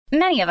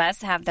Many of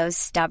us have those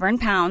stubborn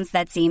pounds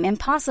that seem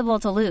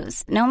impossible to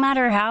lose, no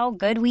matter how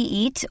good we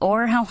eat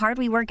or how hard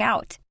we work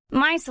out.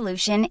 My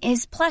solution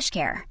is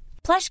PlushCare.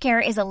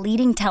 PlushCare is a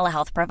leading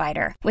telehealth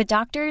provider with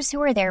doctors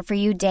who are there for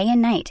you day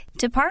and night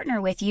to partner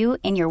with you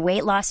in your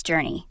weight loss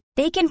journey.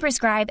 They can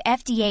prescribe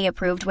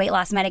FDA-approved weight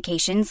loss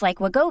medications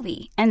like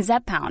Wegovy and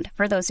Zepbound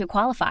for those who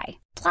qualify.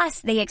 Plus,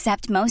 they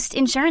accept most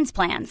insurance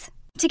plans.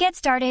 To get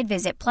started,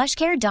 visit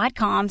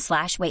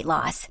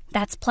plushcare.com/weightloss.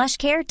 That's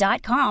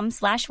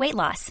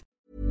plushcare.com/weightloss.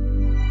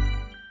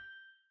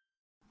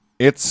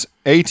 It's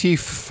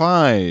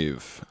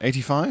 85.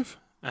 85?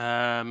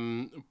 A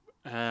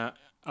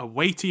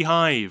weighty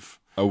hive.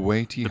 A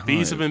weighty hive. The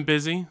bees have been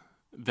busy.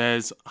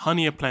 There's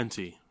honey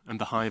aplenty, and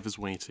the hive is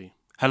weighty.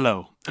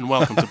 Hello, and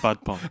welcome to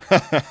Bud Pod.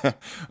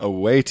 A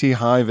weighty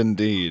hive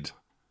indeed.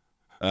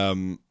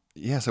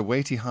 Yes, a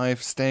weighty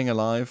hive staying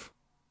alive.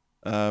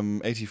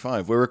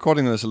 85. We're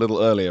recording this a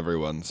little early,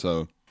 everyone,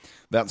 so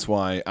that's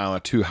why our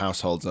two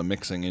households are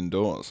mixing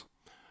indoors.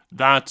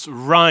 That's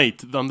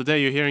right. On the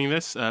day you're hearing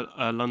this,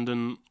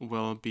 London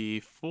will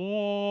be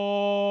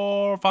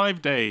 4 or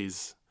 5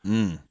 days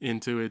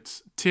into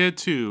its Tier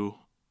 2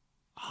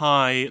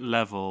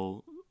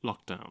 high-level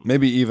lockdown.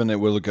 Maybe even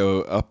it will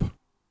go up.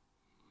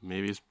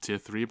 Maybe it's Tier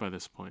 3 by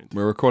this point.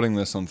 We're recording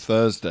this on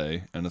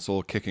Thursday, and it's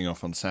all kicking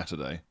off on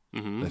Saturday.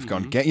 They've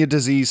gone, get your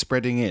disease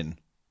spreading in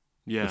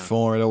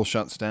before it all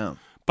shuts down.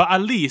 But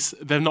at least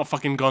they've not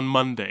fucking gone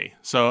Monday,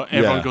 so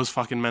everyone goes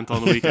fucking mental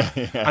on the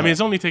weekend. I mean,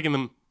 it's only taken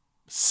them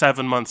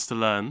 7 months to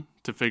learn,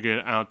 to figure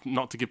it out,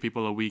 not to give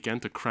people a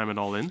weekend to cram it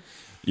all in.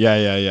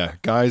 Yeah.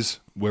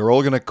 Guys, we're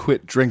all going to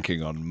quit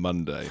drinking on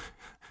Monday.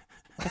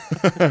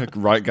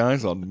 Right,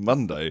 guys, on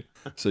Monday.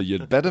 So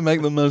you'd better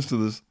make the most of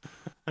this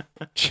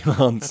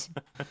chance.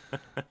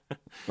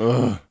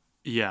 Ugh.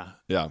 Yeah.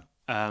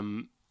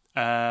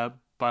 But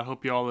I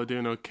hope you all are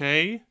doing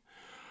okay.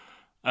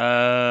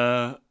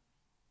 Pierre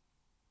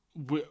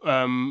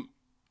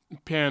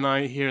and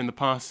I here in the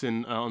past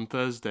on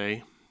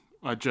Thursday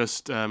have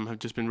just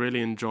been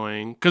really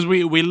enjoying, because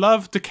we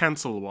love to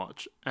cancel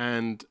watch,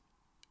 and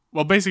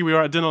well, basically we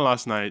were at dinner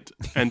last night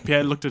and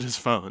Pierre looked at his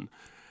phone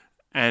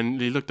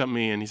and he looked at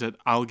me and he said,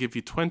 "I'll give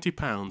you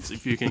 £20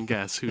 if you can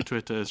guess who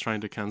Twitter is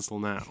trying to cancel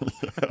now."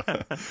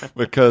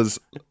 Because,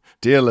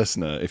 dear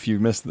listener, if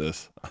you missed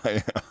this,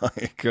 I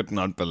could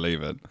not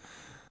believe it.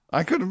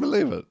 I couldn't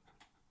believe it.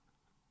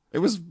 It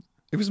was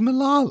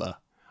Malala.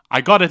 I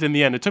got it in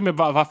the end. It took me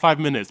about 5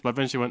 minutes, but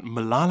eventually went,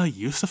 "Malala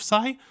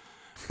Yousafzai?"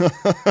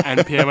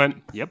 And Pierre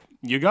went, "Yep,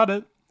 you got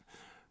it."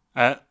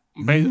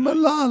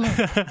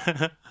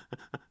 Malala.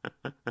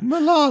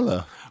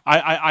 Malala.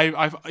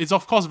 I it's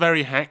of course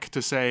very hack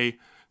to say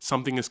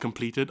something is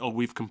completed or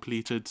we've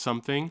completed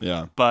something.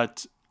 Yeah.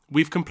 But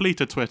we've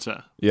completed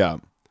Twitter. Yeah.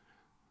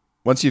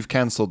 Once you've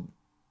cancelled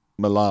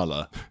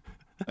Malala,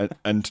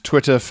 and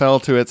Twitter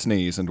fell to its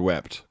knees and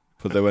wept,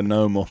 for there were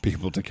no more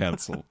people to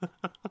cancel.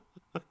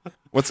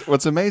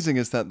 What's amazing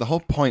is that the whole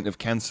point of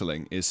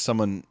cancelling is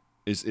someone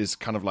is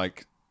kind of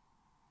like...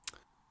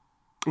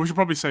 We should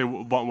probably say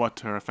what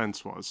her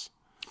offence was.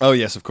 Oh,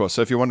 yes, of course.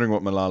 So if you're wondering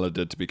what Malala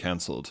did to be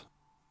cancelled,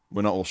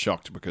 we're not all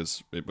shocked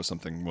because it was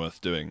something worth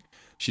doing.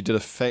 She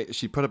did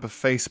she put up a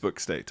Facebook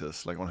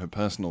status, like on her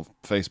personal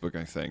Facebook,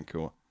 I think,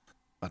 or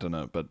I don't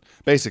know. But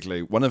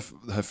basically, one of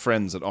her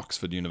friends at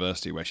Oxford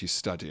University, where she's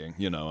studying,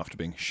 after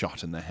being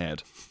shot in the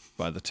head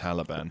by the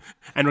Taliban.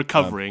 And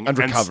recovering. And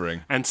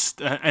recovering. And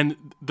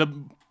the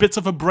bits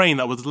of her brain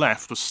that was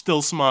left was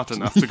still smart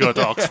enough to go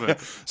to Oxford.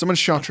 Someone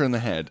shot her in the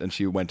head and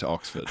she went to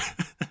Oxford.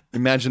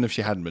 Imagine if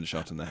she hadn't been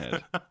shot in the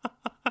head.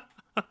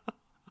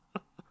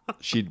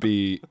 She'd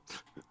be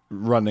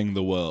running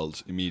the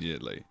world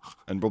immediately.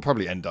 And will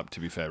probably end up, to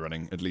be fair,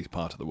 running at least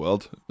part of the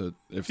world.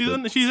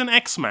 She's an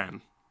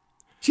X-Man.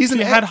 She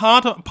had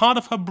part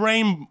of her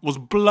brain was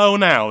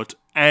blown out,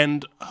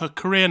 and her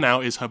career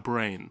now is her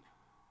brain.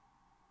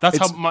 That's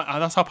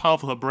how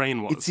powerful her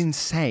brain was. It's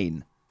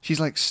insane. She's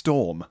like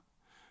Storm.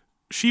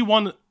 She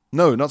won...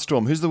 No, not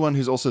Storm. Who's the one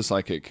who's also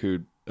psychic,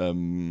 who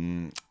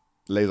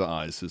Laser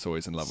Eyes is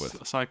always in love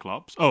with?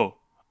 Cyclops.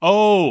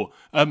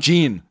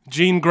 Jean.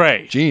 Jean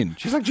Grey. Jean.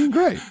 She's like Jean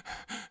Grey.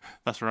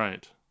 That's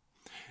right.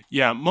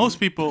 Yeah, most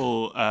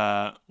people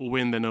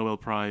win the Nobel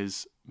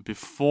Prize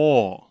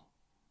before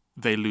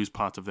they lose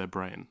part of their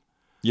brain.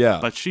 Yeah.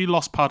 But she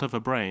lost part of her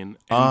brain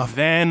and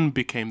then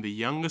became the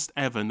youngest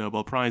ever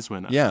Nobel Prize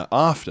winner. Yeah,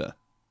 after.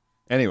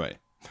 Anyway,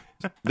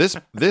 this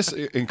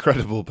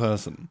incredible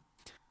person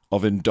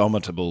of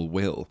indomitable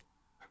will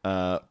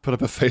put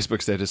up a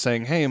Facebook status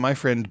saying, "Hey, my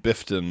friend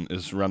Bifton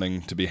is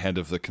running to be head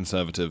of the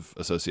Conservative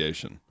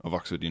Association of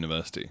Oxford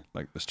University,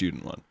 like the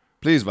student one.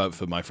 Please vote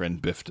for my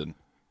friend Bifton."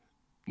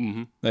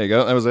 Mm-hmm. There you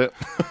go. That was it.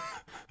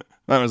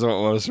 That was what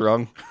was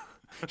wrong.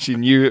 She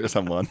knew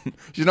someone.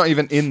 She's not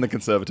even in the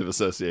Conservative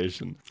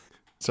Association.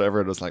 So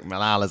everyone was like,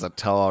 "Malala's a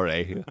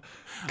Tory.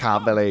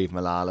 Can't believe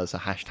Malala's a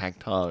hashtag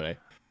Tory."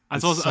 I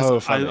saw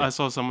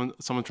someone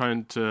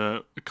trying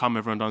to calm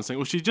everyone down, saying,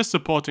 "Well, she's just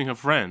supporting her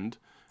friend,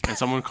 and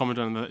someone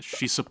commented on that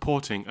she's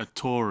supporting a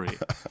Tory.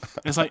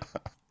 And it's like,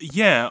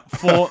 yeah,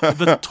 for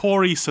the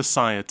Tory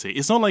society.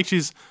 It's not like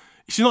she's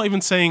not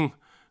even saying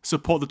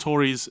support the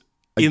Tories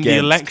in the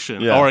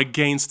election or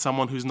against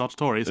someone who's not a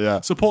Tory.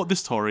 Support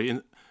this Tory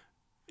in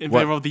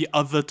favour of the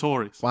other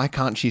Tories. Why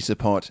can't she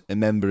support a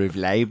member of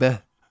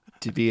Labour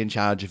to be in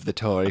charge of the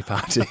Tory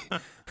party?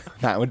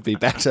 That would be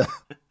better.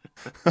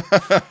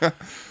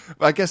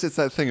 I guess it's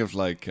that thing of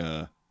like,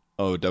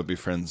 don't be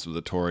friends with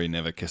a Tory,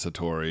 never kiss a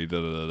Tory.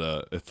 Da, da, da,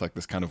 da. It's like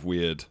this kind of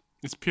weird.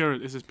 It's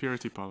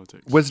purity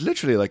politics. Well, it's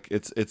literally like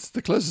it's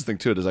the closest thing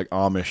to it is like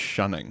Amish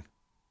shunning.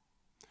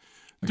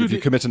 Like Dude, if you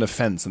commit an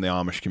offence in the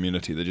Amish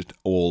community, they just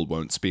all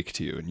won't speak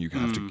to you, and you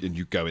have to, and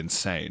you go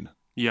insane.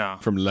 Yeah,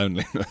 from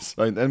loneliness.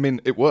 I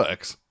mean, it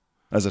works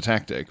as a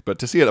tactic, but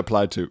to see it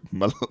applied to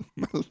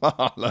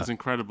Malala, that's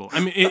incredible. I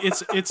mean,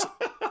 it's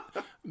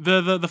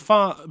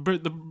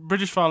the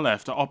British far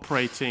left are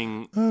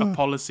operating a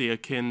policy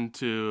akin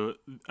to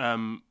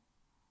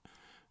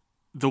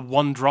the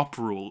one drop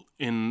rule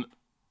in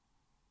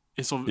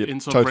sort of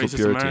racist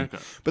purity. America.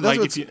 But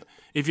that's like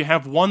if you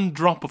have one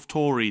drop of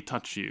Tory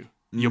touch you,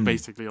 you're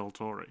basically all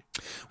Tory.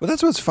 Well,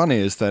 that's what's funny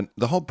is that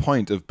the whole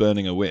point of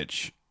burning a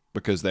witch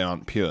because they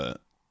aren't pure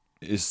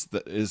is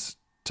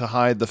to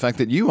hide the fact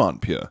that you aren't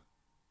pure,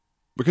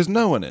 because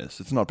no one is.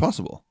 It's not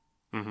possible.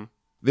 Mm-hmm.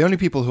 The only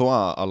people who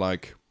are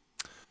like,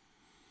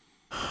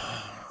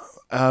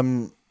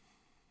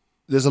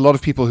 there's a lot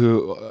of people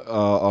who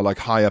are like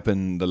high up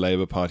in the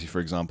Labour Party, for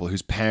example,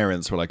 whose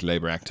parents were like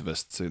Labour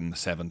activists in the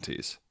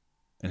 70s,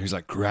 and whose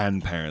like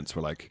grandparents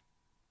were like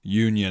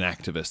union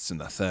activists in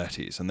the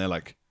 30s, and they're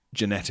like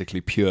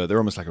genetically pure. They're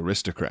almost like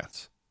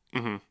aristocrats.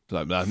 Mm-hmm.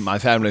 So my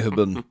family have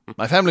been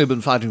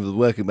fighting for the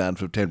working man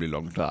for a terribly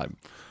long time.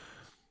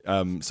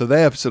 So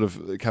they have sort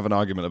of have an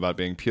argument about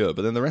being pure,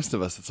 but then the rest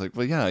of us, it's like,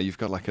 well, yeah, you've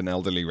got like an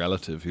elderly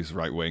relative who's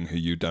right wing who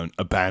you don't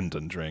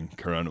abandon during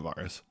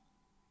coronavirus.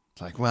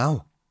 It's like,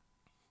 well,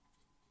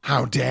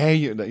 how dare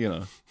you? You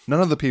know, none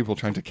of the people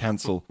trying to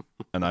cancel,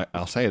 and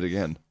I'll say it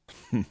again,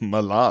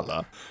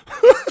 Malala.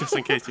 Just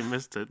in case you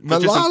missed it.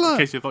 Malala. Just in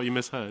case you thought you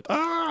misheard.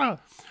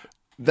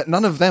 That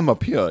none of them are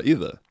pure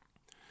either.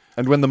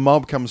 And when the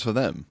mob comes for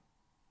them,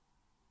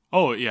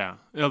 oh yeah,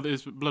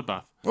 it's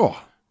bloodbath. Oh,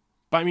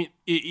 but I mean,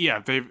 if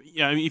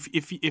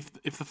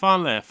the far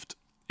left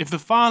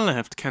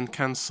can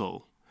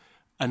cancel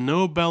a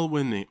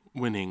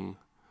Nobel-winning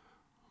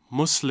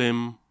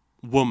Muslim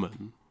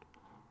woman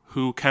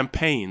who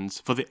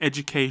campaigns for the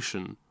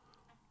education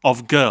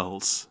of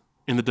girls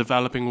in the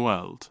developing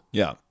world,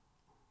 yeah,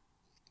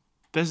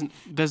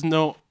 there's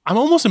no. I'm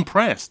almost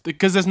impressed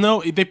because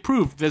they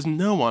proved there's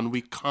no one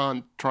we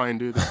can't try and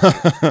do this.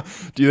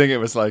 Do you think it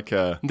was like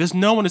there's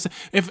no one is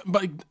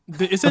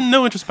there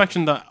no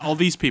introspection that all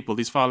these people,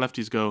 these far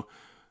lefties, go,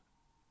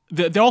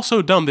 they're all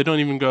so dumb they don't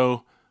even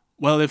go,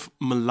 well, if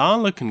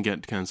Malala can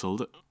get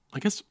cancelled, I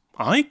guess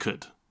I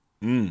could,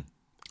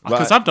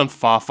 because I've done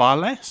far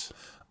less.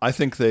 I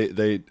think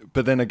they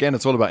but then again,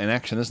 it's all about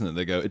inaction, isn't it?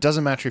 They go, it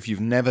doesn't matter if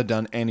you've never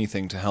done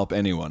anything to help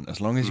anyone,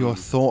 as long as your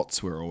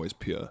thoughts were always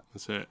pure.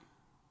 That's it.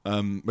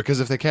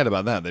 Because if they cared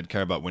about that, they'd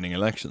care about winning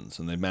elections,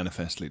 and they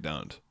manifestly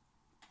don't.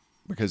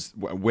 Because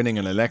winning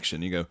an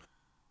election, you go,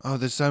 oh,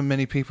 there's so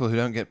many people who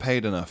don't get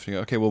paid enough. You go,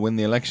 okay, well, win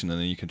the election, and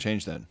then you can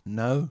change that.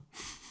 No,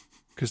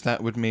 because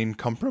that would mean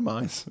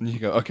compromise. And you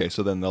go, okay,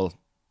 so then those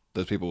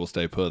people will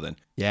stay poor then.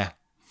 Yeah.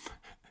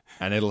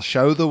 And it'll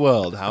show the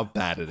world how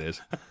bad it is.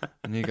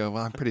 And you go,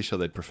 well, I'm pretty sure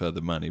they'd prefer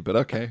the money, but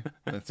okay,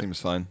 that seems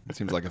fine. It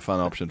seems like a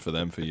fun option for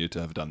them, for you to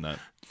have done that.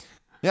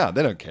 Yeah,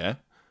 they don't care.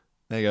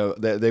 They go,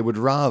 they would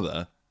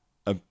rather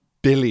 1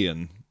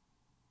 billion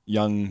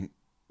young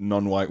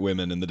non-white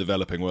women in the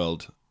developing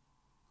world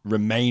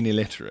remain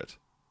illiterate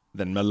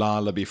than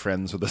Malala be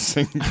friends with a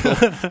single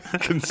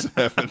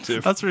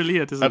conservative. That's really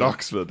it, isn't at it?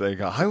 Oxford. They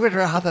go, I would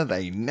rather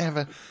they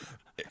never...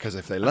 Because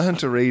if they learn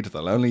to read,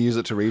 they'll only use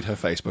it to read her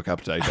Facebook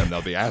update, and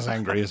they'll be as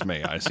angry as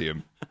me, I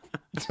assume.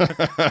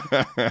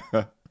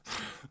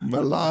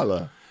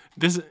 Malala.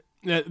 There's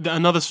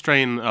another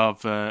strain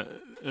of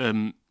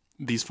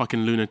these fucking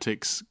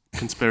lunatics'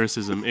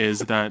 conspiracism is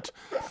that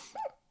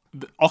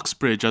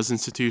Oxbridge as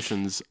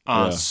institutions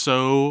are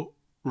so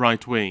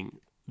right-wing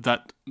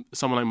that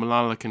someone like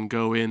Malala can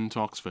go into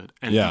Oxford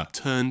and be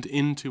turned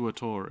into a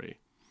Tory.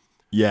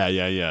 Yeah.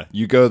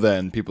 You go there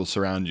and people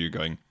surround you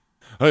going,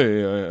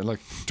 hey, like,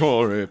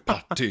 Tory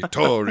party.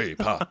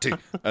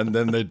 And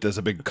then there's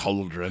a big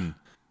cauldron,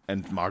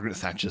 and Margaret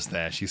Thatcher's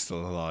there. She's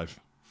still alive.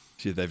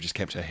 They've just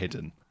kept her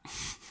hidden.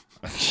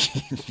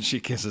 She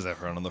kisses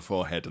everyone on the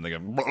forehead, and they go,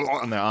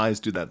 and their eyes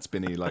do that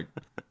spinny, like,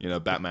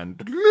 Batman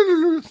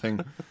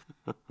thing.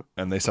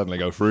 And they suddenly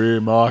go, free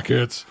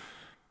markets.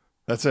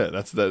 That's it.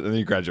 And then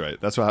you graduate.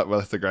 That's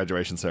the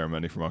graduation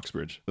ceremony from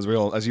Oxbridge, as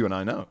you and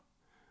I know.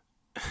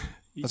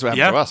 That's what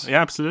happened to us.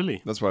 Yeah,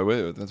 absolutely. That's why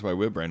we're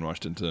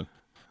brainwashed into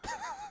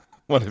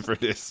whatever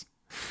it is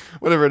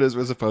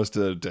we're supposed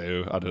to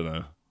do. I don't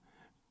know.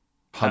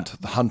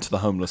 Hunt the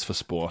homeless for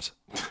sport.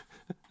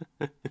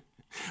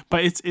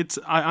 But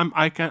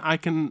I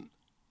can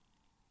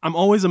I'm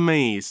always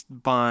amazed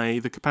by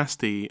the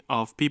capacity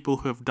of people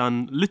who have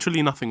done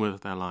literally nothing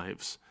with their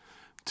lives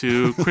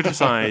to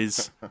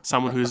criticize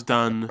someone who's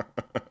done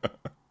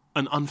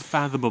an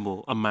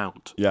unfathomable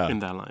amount in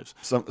their lives.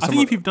 I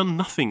think if you've done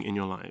nothing in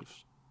your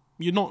lives,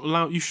 you're not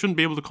allowed. You shouldn't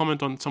be able to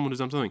comment on someone who's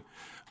done something.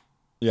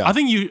 Yeah. I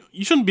think you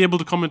shouldn't be able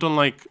to comment on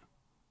like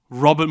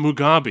Robert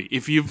Mugabe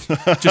if you've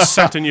just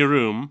sat in your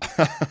room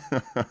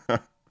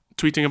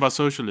tweeting about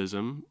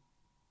socialism.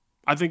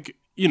 I think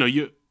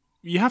you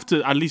have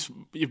to at least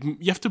you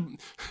have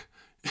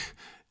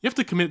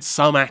to commit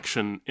some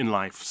action in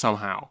life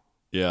somehow.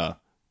 Yeah.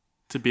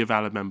 To be a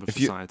valid member of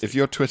society. If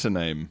your Twitter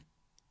name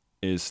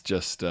is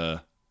just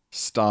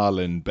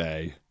Starlin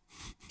Bay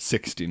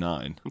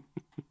 69,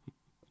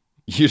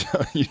 you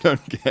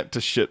don't get to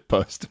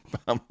shitpost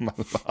about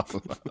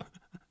Malala.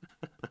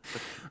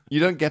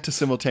 You don't get to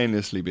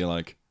simultaneously be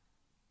like,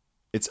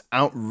 it's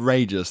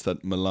outrageous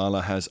that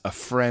Malala has a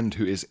friend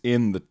who is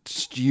in the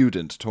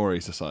student Tory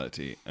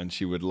society and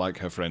she would like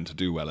her friend to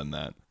do well in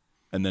that.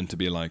 And then to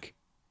be like,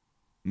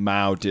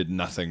 Mao did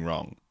nothing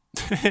wrong.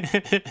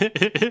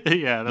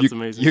 Yeah, that's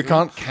amazing. You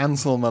can't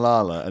cancel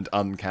Malala and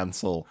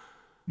uncancel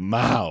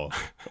Mao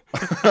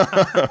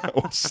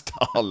or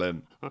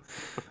Stalin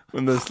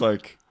when there's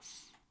like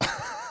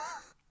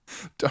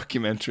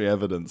documentary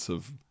evidence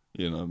of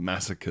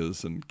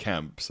massacres and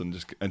camps and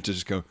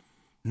just go,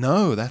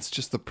 no, that's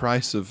just the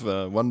price of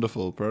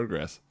wonderful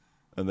progress.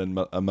 And then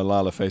a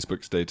Malala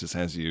Facebook status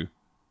has you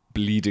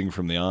bleeding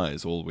from the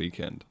eyes all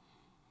weekend.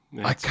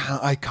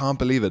 I can't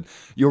believe it.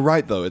 You're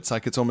right, though. It's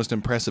like it's almost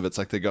impressive. It's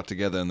like they got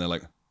together and they're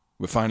like,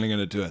 we're finally going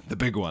to do it. The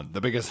big one.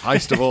 The biggest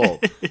heist of all.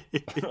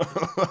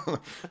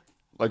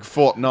 Like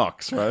Fort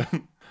Knox, right?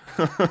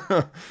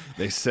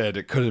 They said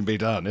it couldn't be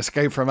done.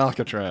 Escape from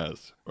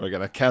Alcatraz. We're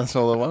going to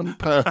cancel the one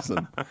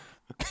person.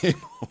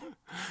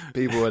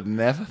 People would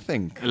never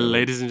think.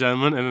 Ladies and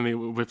gentlemen, and then he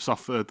whips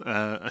off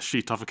a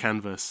sheet off a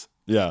canvas.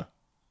 Yeah.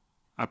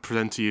 I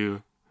present to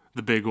you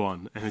the big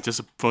one, and it's just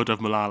a photo of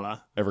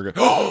Malala.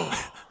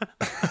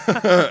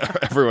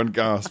 Everyone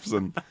gasps,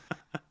 and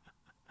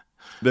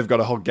they've got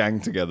a whole gang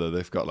together.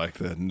 They've got like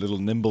the little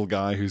nimble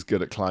guy who's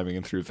good at climbing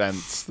in through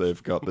vents.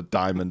 They've got the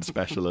diamond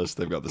specialist.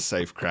 They've got the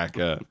safe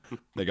cracker.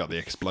 They got the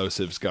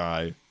explosives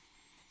guy.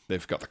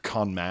 They've got the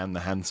con man,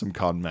 the handsome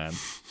con man.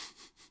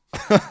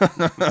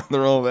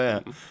 They're all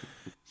there.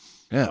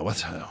 Yeah,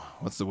 what's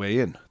the way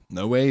in?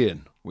 No way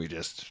in. We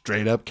just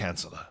straight up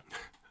cancel her.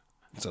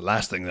 It's the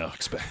last thing they'll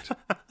expect.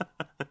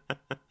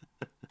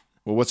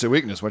 Well, what's her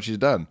weakness? What she's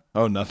done?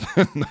 Oh,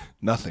 nothing.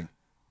 Nothing.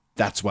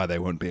 That's why they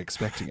won't be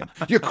expecting it.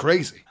 You're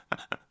crazy.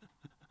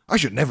 I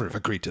should never have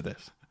agreed to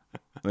this.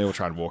 And they all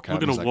try and walk out.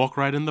 We're going to walk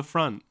right in the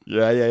front.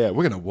 Yeah.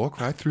 We're going to walk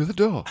right through the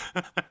door.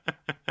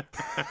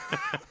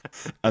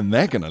 And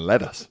they're going to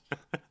let us.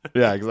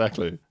 Yeah,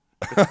 exactly.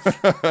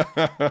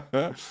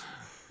 I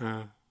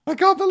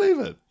can't believe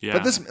it. Yeah.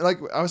 But this, like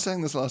I was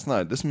saying this last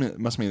night, this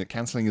must mean that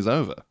cancelling is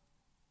over.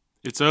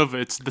 It's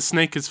over. The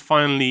snake has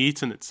finally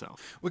eaten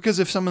itself. Because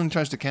if someone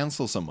tries to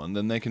cancel someone,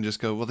 then they can just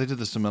go, well, they did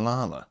this to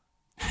Malala.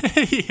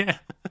 Yeah.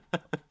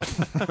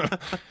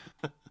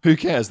 Who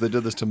cares? They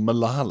did this to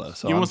Malala.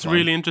 So what's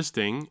really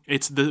interesting?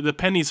 It's the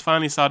penny's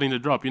finally starting to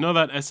drop. You know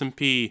that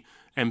SNP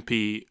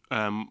MP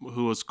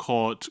who was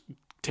caught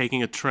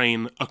taking a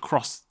train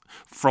across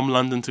from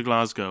London to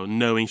Glasgow,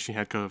 knowing she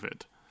had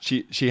COVID.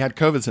 She had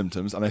COVID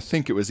symptoms, and I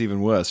think it was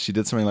even worse. She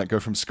did something like go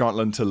from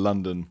Scotland to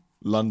London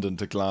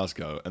to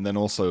Glasgow, and then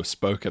also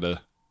spoke at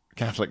a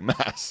Catholic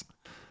mass.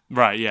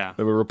 Right, yeah.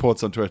 There were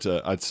reports on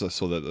Twitter. I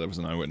saw that there was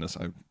an eyewitness.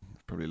 I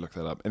probably looked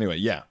that up. Anyway,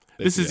 yeah.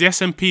 This is the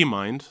SNP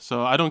mind,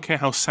 so I don't care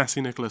how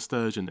sassy Nicola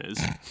Sturgeon is,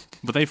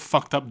 but they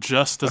fucked up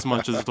just as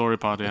much as the Tory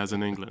party has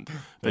in England.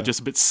 They're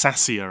just a bit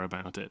sassier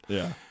about it.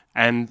 Yeah.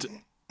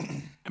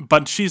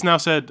 But she's now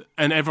said,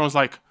 and everyone's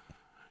like,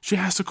 she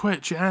has to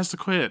quit. She has to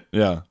quit.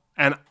 Yeah.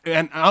 And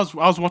I was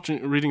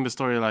reading the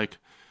story like,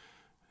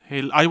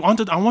 hey, I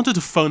wanted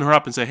to phone her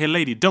up and say, hey,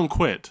 lady, don't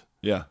quit.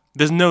 Yeah.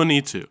 There's no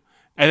need to.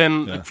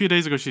 And then a few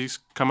days ago, she's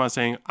come out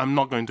saying, I'm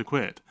not going to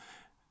quit.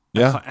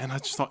 Yeah. And I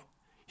just thought,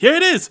 here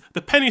it is.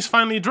 The penny's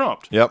finally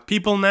dropped. Yep.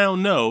 People now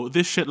know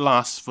this shit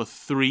lasts for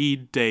 3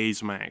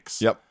 days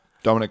max. Yep.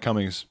 Dominic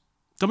Cummings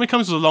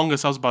was the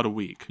longest. I was about a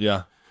week.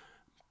 Yeah.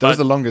 That was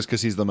the longest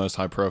because he's the most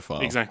high profile.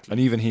 Exactly. And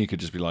even he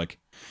could just be like,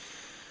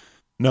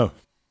 no.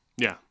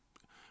 Yeah.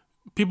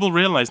 People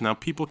realize now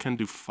people can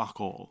do fuck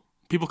all.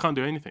 People can't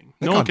do anything.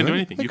 No one can do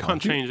anything. You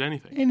can't change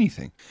anything.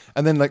 Anything.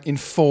 And then like in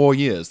 4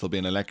 years, there'll be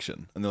an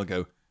election and they'll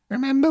go,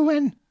 remember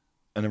when?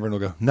 And everyone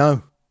will go,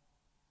 no.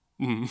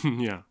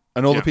 Yeah.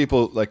 And all the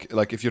people,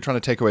 like if you're trying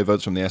to take away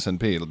votes from the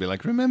SNP, it'll be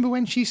like, remember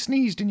when she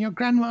sneezed in your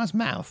grandma's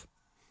mouth?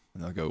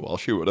 And they'll go, well,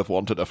 she would have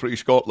wanted a free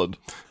Scotland.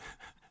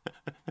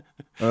 And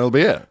that'll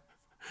be it.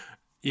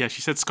 Yeah,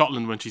 she said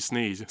Scotland when she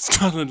sneezed.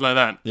 Scotland like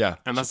that. Yeah.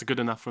 And that's good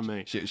enough for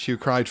me. She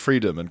cried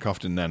freedom and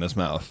coughed in Nana's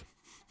mouth.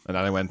 And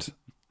Nana went,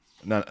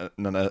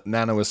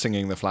 Nana was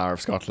singing The Flower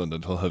of Scotland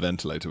until her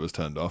ventilator was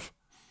turned off.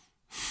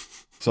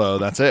 So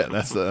that's it.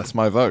 That's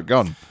my vote.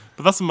 Gone.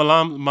 But that's a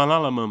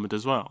Malala moment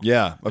as well.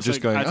 Yeah, of It's just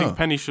like, going, I think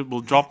penny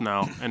will drop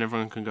now, and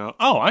everyone can go,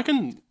 oh, I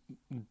can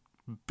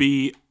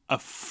be a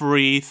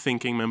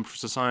free-thinking member of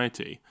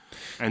society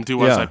and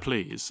do as Yeah. I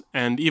please.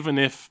 And even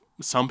if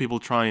some people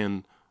try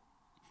and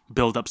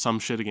build up some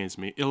shit against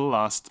me, it'll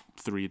last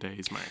 3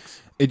 days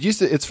max.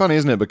 It's funny,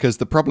 isn't it? Because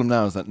the problem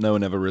now is that no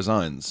one ever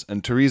resigns.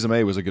 And Theresa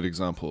May was a good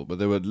example, but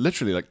there were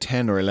literally like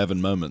 10 or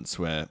 11 moments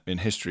where in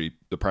history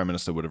the Prime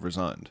Minister would have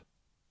resigned.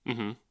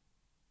 Mm-hmm.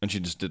 And she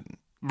just didn't.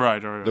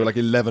 Right. There were like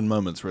 11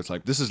 moments where it's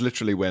like, this is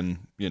literally when,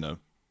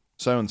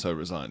 so-and-so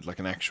resigned, like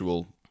an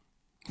actual...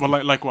 Well,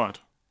 like what?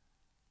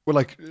 Well,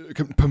 like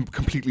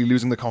completely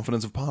losing the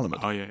confidence of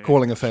Parliament. Oh, yeah.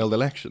 Calling a failed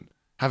election.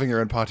 Having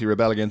your own party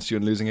rebel against you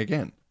and losing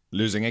again.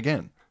 Losing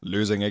again.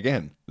 Losing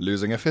again.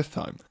 Losing a fifth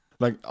time.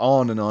 Like,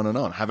 on and on and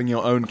on. Having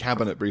your own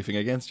cabinet briefing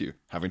against you.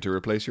 Having to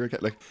replace your...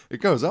 Like,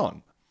 it goes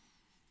on.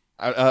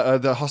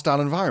 The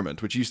hostile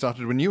environment, which you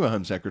started when you were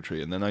Home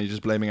Secretary, and then now you're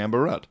just blaming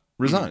Amber Rudd.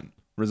 Resign.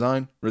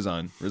 Resign.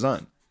 Resign.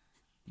 Resign.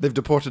 They've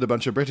deported a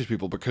bunch of British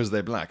people because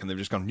they're black, and they've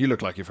just gone, you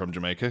look like you're from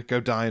Jamaica, go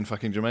die in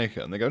fucking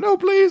Jamaica. And they go, no,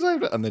 please.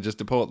 And they just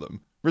deport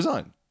them.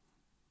 Resign.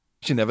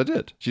 She never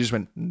did. She just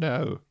went,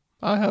 no,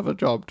 I have a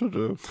job to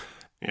do.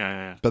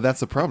 Yeah. But that's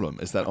the problem,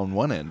 is that on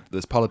one end,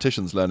 there's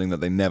politicians learning that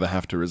they never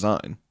have to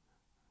resign,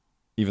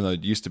 even though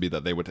it used to be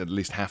that they would at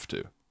least have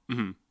to.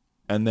 Mm-hmm.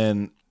 And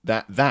then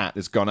that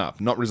has gone up.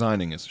 Not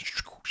resigning is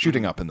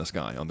shooting up in the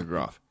sky on the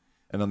graph.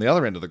 And on the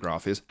other end of the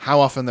graph is how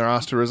often they're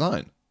asked to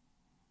resign.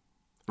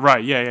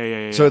 Right,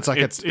 yeah. So it's like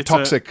a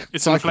toxic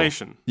It's cycle.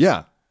 inflation.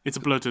 Yeah. It's a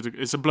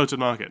bloated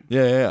market.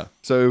 Yeah.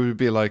 So it would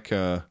be like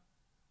the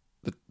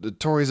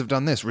Tories have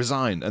done this,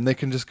 resign. And they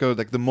can just go,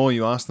 like, the more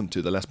you ask them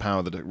to, the less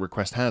power the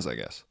request has, I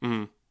guess.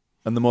 Mm-hmm.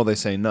 And the more they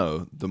say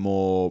no, the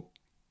more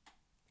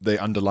they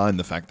underline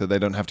the fact that they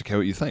don't have to care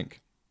what you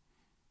think.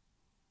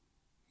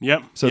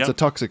 Yep. So it's a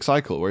toxic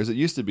cycle, whereas it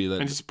used to be that...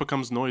 And it just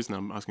becomes noise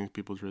now, asking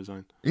people to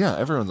resign. Yeah,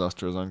 everyone's asked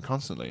to resign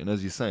constantly. And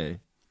as you say...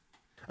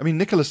 I mean,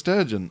 Nicola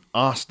Sturgeon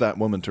asked that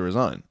woman to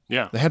resign.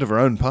 Yeah. The head of her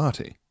own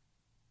party.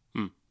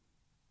 Hmm.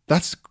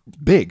 That's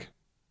big.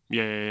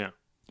 Yeah.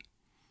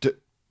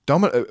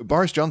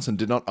 Boris Johnson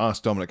did not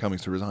ask Dominic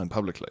Cummings to resign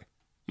publicly.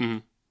 Mm-hmm.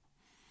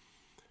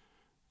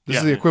 This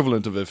is the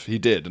equivalent of if he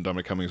did, and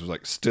Dominic Cummings was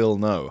like, still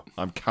no,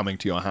 I'm coming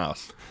to your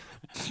house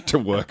to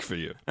work for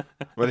you,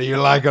 whether you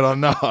like it or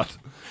not.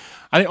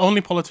 I think only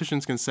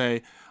politicians can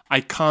say,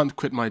 I can't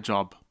quit my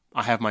job.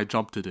 I have my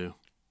job to do.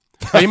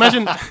 Now,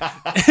 imagine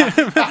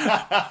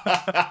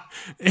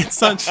it's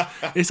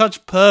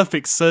such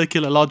perfect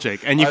circular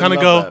logic, and you kind of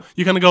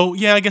go,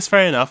 yeah, I guess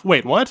fair enough.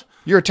 Wait, what?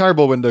 You're a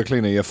terrible window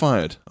cleaner. You're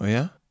fired. Oh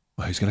yeah?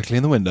 Well, who's going to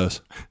clean the windows?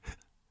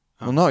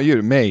 Well, not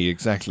you. Me,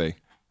 exactly.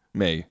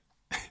 Me.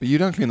 But you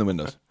don't clean the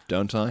windows,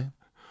 don't I?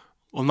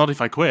 Well, not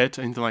if I quit.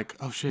 And they're like,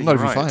 oh shit, Not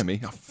if you're you right. fire me.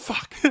 Oh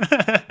fuck.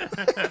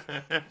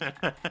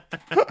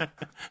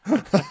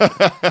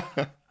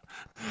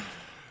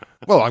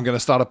 Well, I'm going to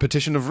start a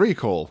petition of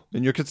recall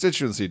in your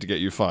constituency to get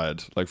you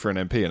fired, like for an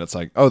MP. And it's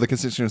like, oh, the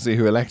constituency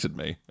who elected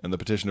me. And the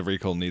petition of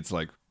recall needs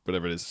like,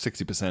 whatever it is,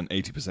 60%,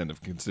 80%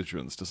 of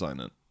constituents to sign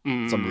it.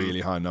 Some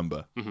really high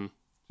number. Mm-hmm.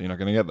 You're not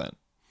going to get that.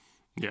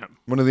 Yeah.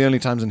 One of the only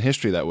times in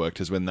history that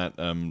worked is when that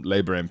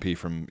Labour MP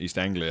from East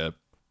Anglia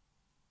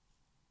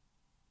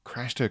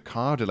crashed her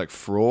car, did like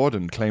fraud,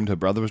 and claimed her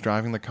brother was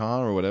driving the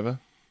car or whatever.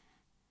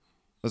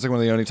 That's like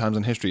one of the only times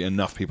in history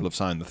enough people have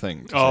signed the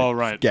thing. To say,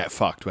 Right. Get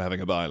fucked, we're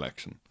having a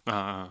by-election.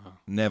 Uh,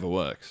 Never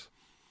works.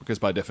 Because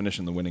by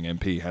definition, the winning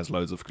MP has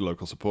loads of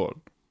local support.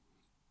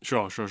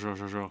 sure.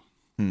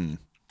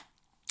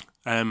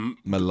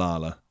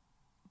 Malala.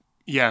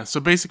 Yeah, so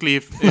basically,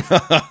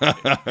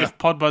 if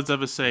Pod Buds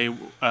ever say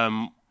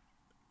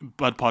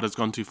Bud Pod has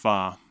gone too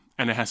far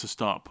and it has to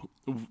stop,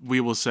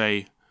 we will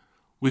say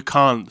we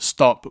can't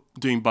stop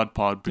doing Bud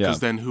Pod because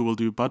then who will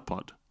do Bud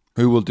Pod?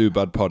 Who will do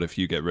Bud Pod if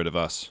you get rid of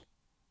us?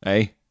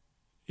 Eh?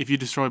 If you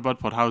destroy Bud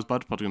Pod, how is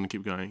Bud Pod going to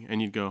keep going?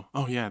 And you'd go,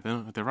 oh yeah,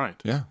 they're right.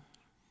 Yeah.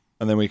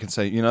 And then we can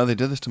say, they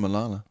did this to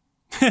Malala.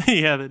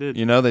 Yeah, they did.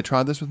 They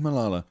tried this with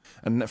Malala.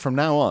 And from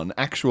now on,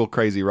 actual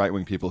crazy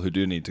right-wing people who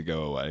do need to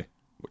go away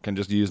can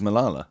just use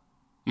Malala.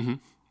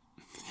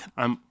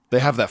 Mm-hmm. They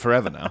have that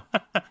forever now.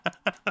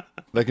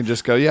 They can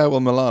just go, yeah, well,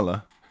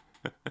 Malala.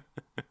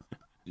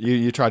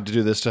 You tried to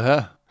do this to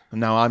her, and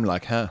now I'm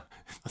like her.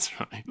 That's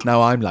right.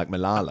 Now I'm like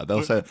Malala.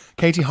 They'll say,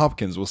 Katie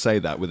Hopkins will say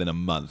that within a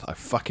month. I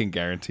fucking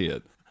guarantee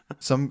it.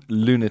 Some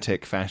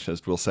lunatic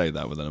fascist will say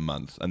that within a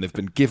month, and they've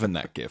been given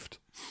that gift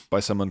by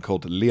someone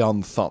called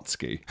Leon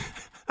Thotsky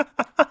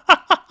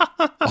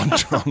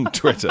on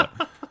Twitter.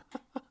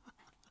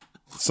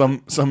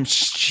 Some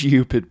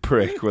stupid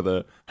prick with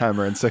a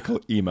hammer and sickle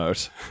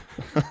emote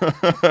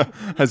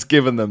has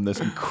given them this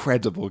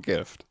incredible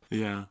gift.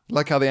 Yeah.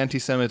 Like how the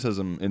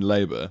anti-Semitism in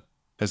Labour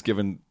has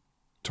given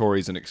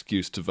Tories an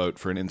excuse to vote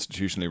for an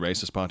institutionally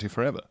racist party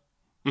forever.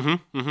 You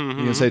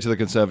can say to the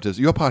Conservatives,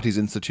 your party's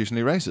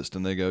institutionally racist.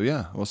 And they go,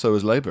 yeah, well, so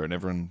is Labour. And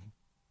everyone...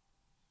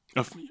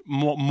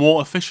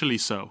 More officially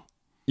so.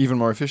 Even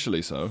more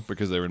officially so,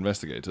 because they were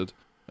investigated.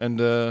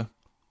 And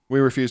We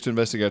refuse to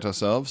investigate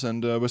ourselves,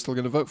 and we're still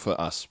going to vote for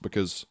us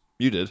because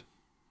you did.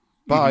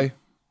 Bye.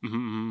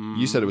 Mm-hmm.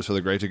 You said it was for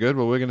the greater good.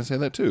 Well, we're going to say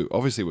that too.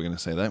 Obviously, we're going to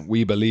say that.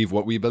 We believe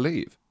what we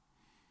believe.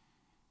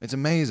 It's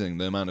amazing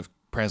the amount of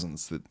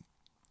presence that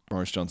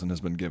Boris Johnson has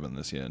been given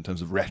this year in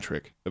terms of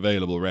rhetoric,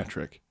 available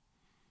rhetoric.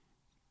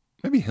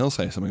 Maybe he'll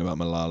say something about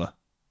Malala.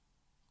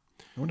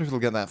 I wonder if it'll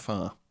get that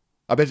far.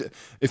 I bet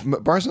if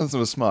Boris Johnson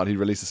was smart, he'd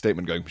release a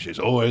statement going, "She's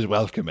always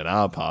welcome in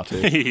our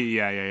party."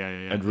 yeah.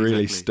 And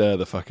really stir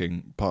the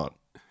fucking pot.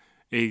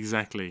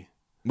 Exactly.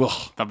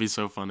 Ugh. That'd be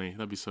so funny.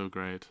 That'd be so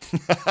great.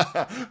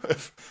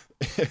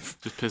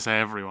 Just piss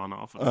everyone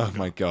off. Oh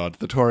my God.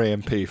 The Tory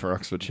MP for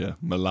Oxfordshire,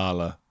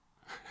 Malala.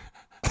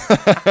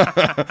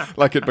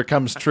 Like it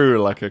becomes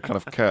true, like a kind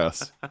of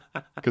curse.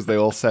 Because they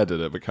all said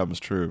it becomes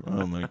true.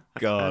 Oh my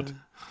God.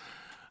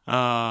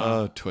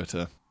 Oh,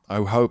 Twitter.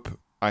 I hope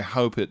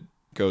it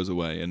goes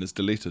away and is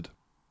deleted.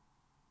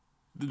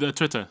 The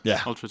Twitter? Yeah.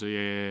 Oh, Twitter,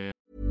 yeah.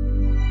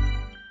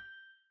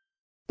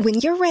 When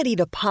you're ready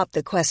to pop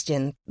the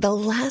question, the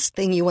last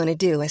thing you want to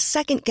do is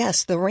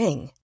second-guess the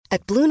ring.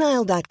 At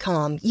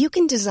BlueNile.com, you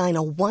can design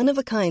a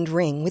one-of-a-kind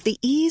ring with the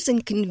ease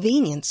and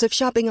convenience of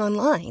shopping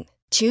online.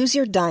 Choose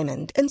your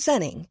diamond and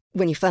setting.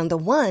 When you find the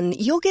one,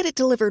 you'll get it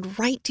delivered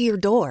right to your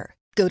door.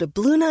 Go to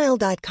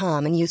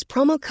BlueNile.com and use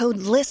promo code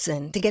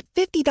LISTEN to get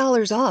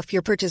 $50 off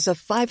your purchase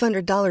of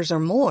 $500 or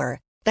more.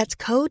 That's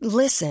code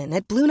LISTEN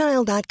at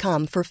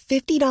BlueNile.com for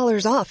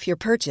 $50 off your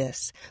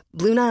purchase.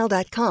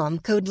 BlueNile.com,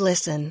 code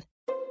LISTEN.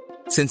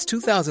 Since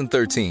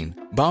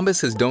 2013,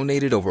 Bombas has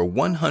donated over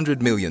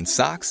 100 million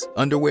socks,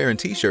 underwear, and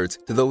T-shirts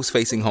to those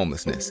facing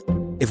homelessness.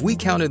 If we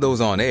counted those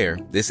on air,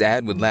 this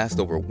ad would last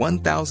over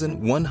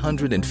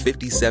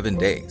 1,157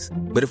 days.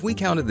 But if we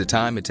counted the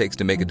time it takes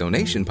to make a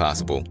donation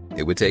possible,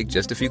 it would take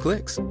just a few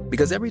clicks.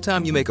 Because every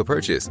time you make a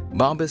purchase,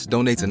 Bombas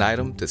donates an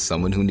item to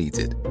someone who needs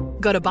it.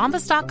 Go to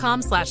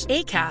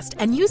bombas.com/ACAST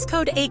and use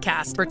code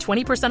ACAST for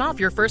 20% off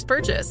your first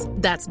purchase.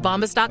 That's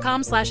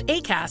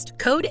bombas.com/ACAST,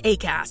 code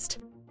ACAST.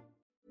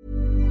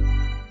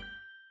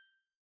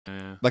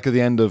 Like at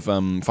the end of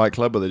Fight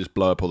Club where they just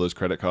blow up all those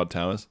credit card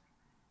towers.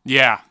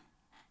 Yeah.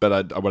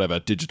 But whatever, a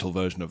digital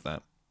version of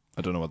that.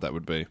 I don't know what that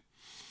would be.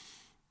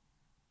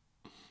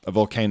 A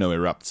volcano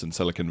erupts in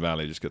Silicon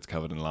Valley, just gets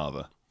covered in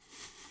lava.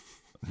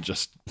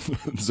 Just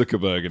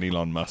Zuckerberg and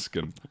Elon Musk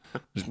and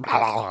just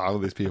all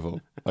these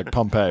people, like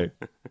Pompeii.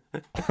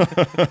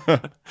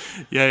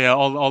 Yeah.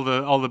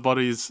 All the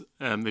bodies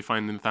they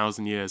find in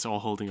 1,000 years, all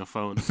holding a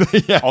phone.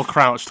 Yeah. All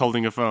crouched,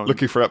 holding a phone,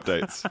 looking for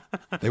updates.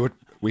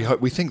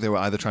 We think they were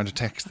either trying to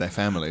text their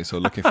families or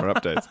looking for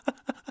updates.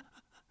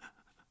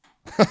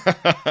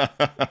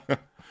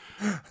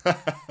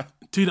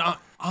 Dude,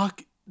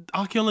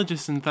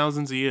 archaeologists in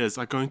thousands of years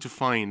are going to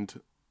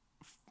find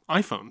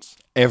iPhones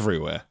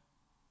everywhere.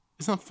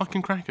 Isn't that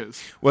fucking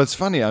crackers? Well, it's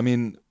funny. I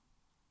mean,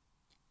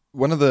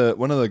 one of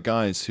the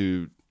guys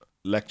who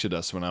lectured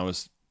us when I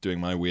was doing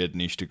my weird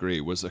niche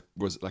degree was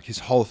like his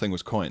whole thing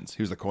was coins.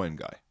 He was the coin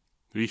guy.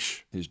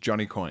 Eesh. He's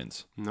Johnny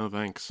Coins. No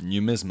thanks.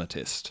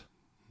 Numismatist.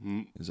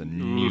 He's a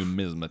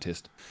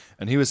numismatist.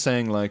 And he was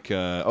saying like,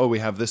 we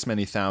have this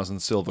many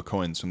thousand silver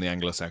coins from the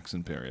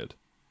Anglo-Saxon period.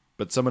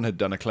 But someone had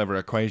done a clever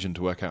equation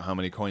to work out how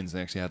many coins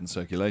they actually had in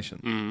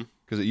circulation.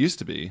 Because it used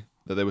to be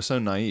that they were so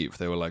naive.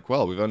 They were like,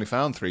 well, we've only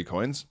found 3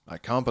 coins. I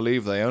can't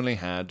believe they only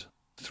had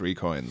 3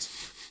 coins.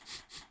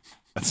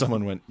 And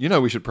someone went,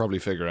 we should probably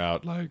figure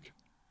out, like,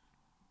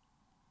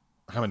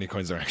 how many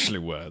coins there actually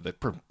were. They're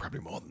probably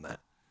more than that.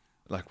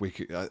 Like, we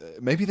could,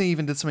 maybe they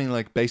even did something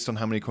like based on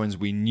how many coins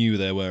we knew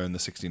there were in the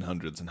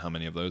 1600s and how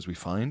many of those we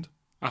find.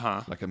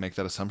 Like, I make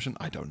that assumption.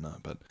 I don't know,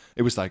 but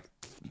it was like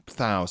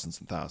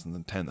thousands and thousands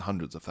and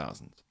hundreds of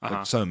thousands.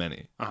 Like, so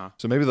many.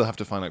 So maybe they'll have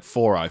to find like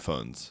 4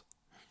 iPhones.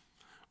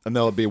 And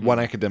there'll be one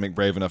academic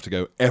brave enough to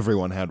go,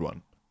 everyone had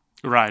one.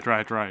 Right.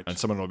 And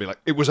someone will be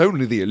like, it was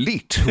only the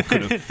elite who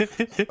could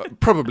have,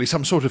 probably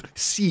some sort of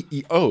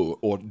CEO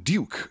or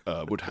duke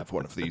would have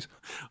one of these.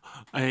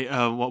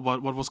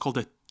 What was called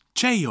a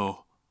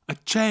Cheo,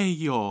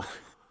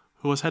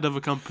 who was head of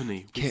a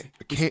company.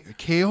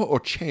 Cheo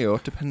or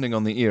Cheo, depending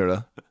on the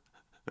era.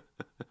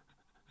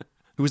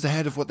 Who was the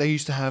head of what they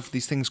used to have,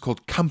 these things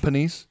called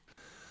companies,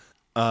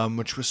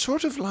 which was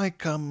sort of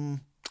like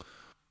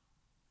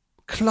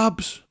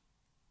clubs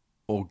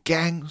or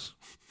gangs.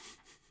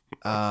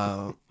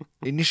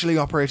 Initially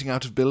operating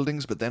out of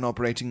buildings, but then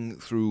operating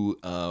through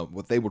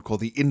what they would call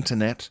the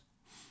internet,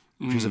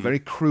 which is a very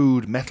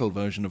crude metal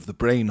version of the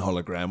brain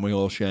hologram we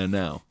all share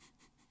now.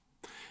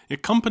 Yeah,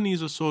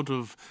 companies are sort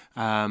of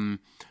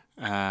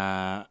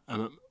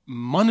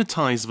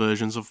monetized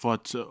versions of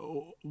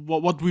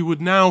what we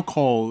would now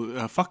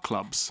call fuck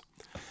clubs,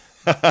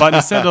 but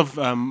instead of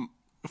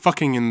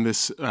fucking in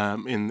this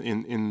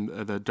in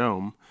the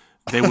dome,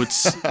 they would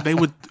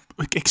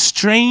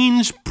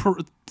exchange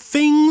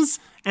things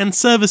and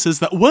services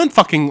that weren't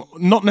fucking,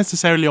 not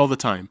necessarily all the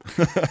time,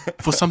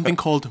 for something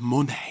called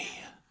monnaie.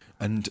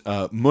 And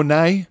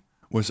monnaie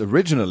was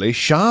originally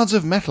shards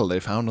of metal they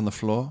found on the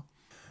floor,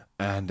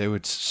 and they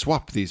would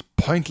swap these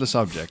pointless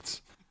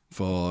objects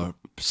for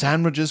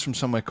sandwiches from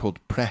somewhere called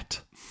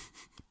Pret.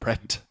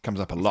 Pret comes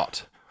up a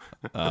lot.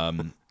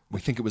 We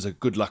think it was a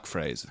good luck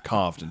phrase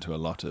carved into a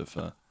lot of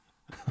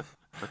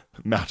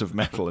out of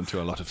metal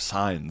into a lot of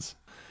signs.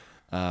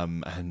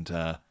 And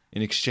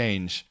in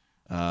exchange,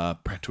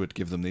 Pret would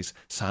give them these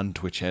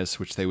sandwiches,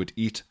 which they would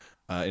eat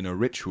in a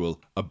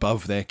ritual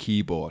above their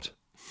keyboard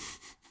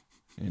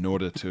in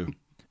order to,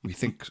 we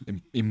think,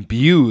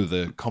 imbue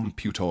the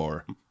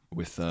computer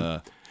with...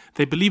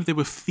 They believed they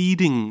were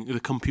feeding the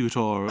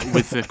computer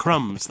with the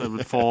crumbs that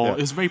would fall. Yeah. It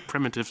was a very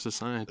primitive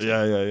society.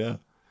 Yeah.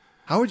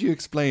 How would you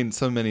explain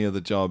so many of the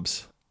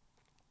jobs?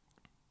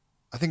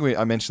 I think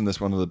I mentioned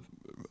this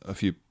a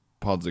few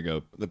pods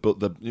ago.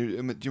 Do you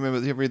remember? Did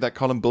you ever read that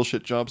column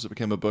 "Bullshit Jobs"? It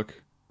became a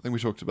book. I think we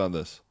talked about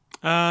this.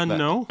 That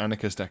No.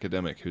 anarchist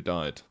academic who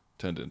died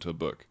turned it into a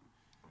book.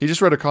 He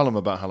just wrote a column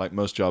about how like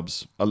most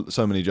jobs,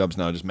 so many jobs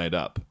now are just made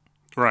up,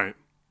 Right.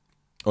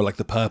 or like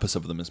the purpose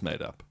of them is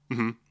made up.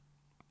 Mm-hmm.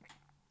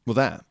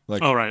 Well,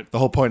 Oh, right. the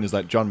whole point is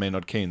that John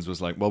Maynard Keynes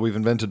was like, well, we've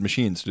invented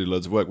machines to do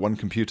loads of work. One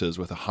computer is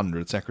worth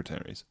 100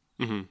 secretaries.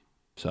 Mm-hmm.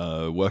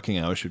 So working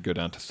hours should go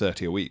down to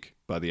 30 a week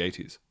by the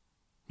 80s.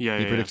 Yeah,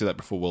 He predicted that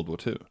before World War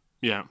II.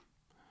 Yeah.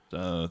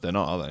 So they're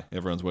not, are they?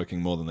 Everyone's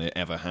working more than they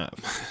ever have.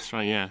 That's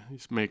right, yeah.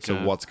 Just make,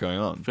 So what's going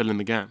on? fill in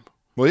the gap.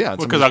 Well, yeah.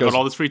 Because I've got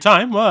all this free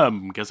time, well,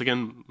 I guess I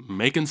can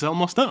make and sell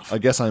more stuff. I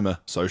guess I'm a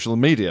social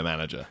media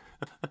manager.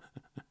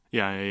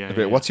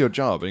 Yeah. What's your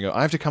job? And you go,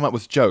 I have to come up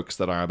with jokes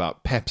that are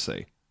about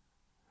Pepsi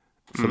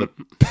for the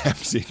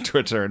Pepsi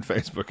Twitter and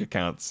Facebook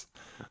accounts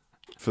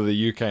for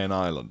the UK and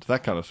Ireland.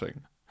 That kind of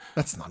thing.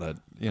 That's not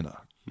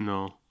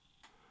No.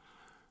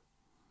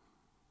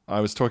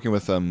 I was talking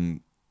with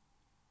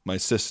my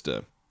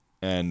sister,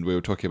 and we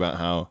were talking about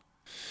how...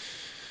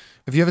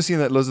 Have you ever seen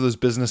that loads of those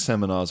business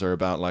seminars are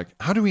about, like,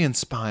 how do we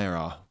inspire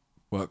our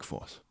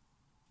workforce?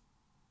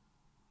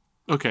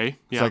 Okay.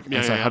 Yeah.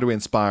 It's like how do we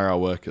inspire our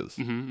workers?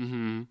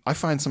 Mm-hmm. I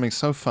find something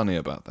so funny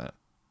about that.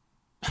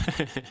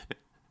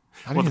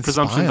 How do Well, you the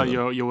presumption inspire that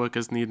them? your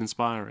workers need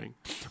inspiring.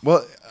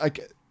 Well,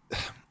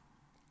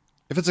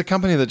 if it's a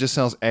company that just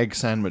sells egg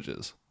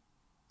sandwiches,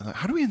 like,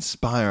 how do we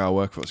inspire our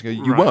workforce? You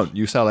go, you Right. won't.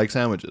 You sell egg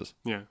sandwiches.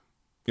 Yeah.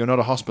 You're not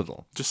a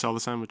hospital. Just sell the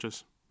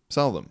sandwiches.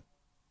 Sell them.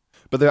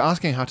 But they're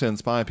asking how to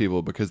inspire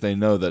people because they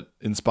know that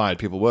inspired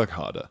people work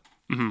harder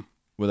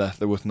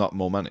with not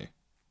more money.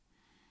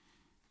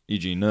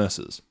 E.g.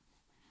 nurses.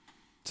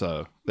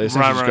 So they're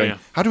essentially just going, yeah.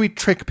 how do we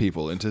trick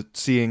people into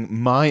seeing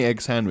my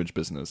egg sandwich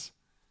business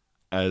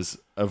as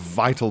a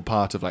vital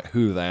part of like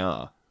who they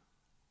are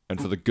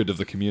and for the good of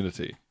the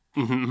community?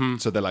 Mm-hmm.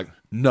 So they're like,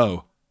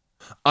 no,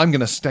 I'm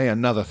going to stay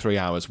another 3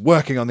 hours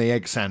working on the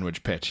egg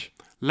sandwich pitch.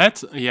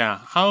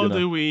 How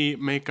do we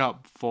make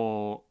up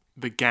for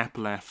the gap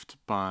left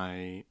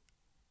by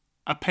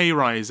a pay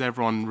rise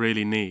everyone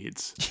really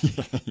needs?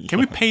 Can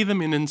we pay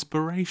them in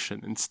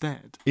inspiration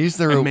instead? Is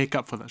there and make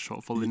up for that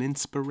shortfall in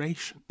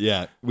inspiration?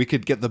 Yeah, we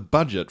could get the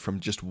budget from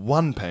just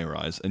one pay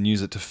rise and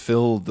use it to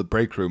fill the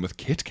break room with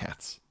Kit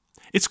Kats.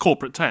 It's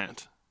corporate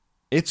tat.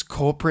 It's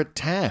corporate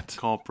tat.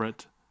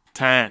 Corporate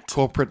tat.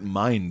 Corporate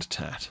mind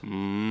tat.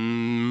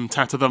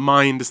 Tat of the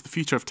mind is the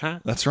future of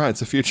tat. That's right, it's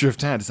the future of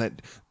tat. It's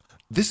that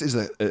this is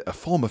a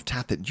form of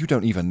tat that you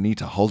don't even need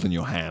to hold in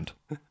your hand.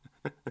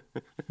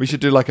 We should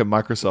do like a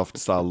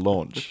Microsoft-style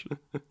launch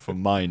for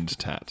Mind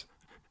Tat.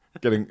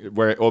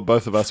 Or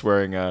both of us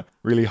wearing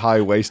really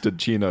high-waisted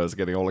chinos,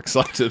 getting all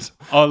excited.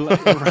 Oh,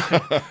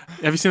 right.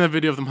 Have you seen that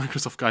video of the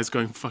Microsoft guys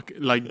going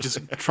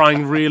just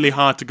trying really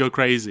hard to go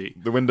crazy?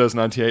 The Windows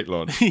 98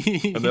 launch.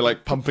 And they're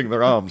like pumping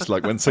their arms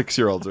like when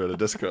 6-year-olds are at a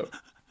disco.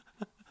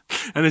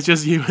 And it's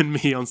just you and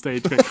me on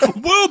stage going,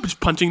 whoa, just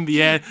punching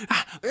the air,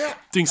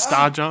 doing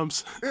star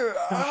jumps.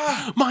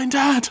 Mind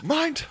Tat!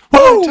 Mind!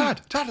 Woo! Tat!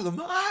 Tat of the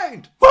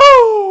mind!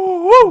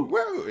 Woo! Woo!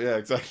 Woo! Yeah,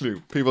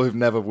 exactly. People who've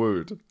never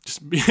wooed.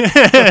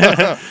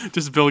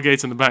 Just Bill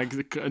Gates in the back,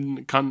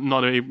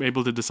 not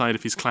able to decide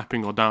if he's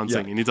clapping or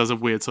dancing, Yeah. and he does a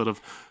weird sort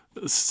of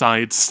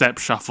side step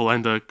shuffle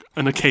and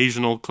an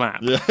occasional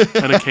clap,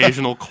 an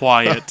occasional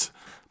quiet,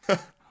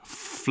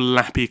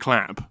 flappy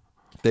clap.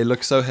 They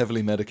look so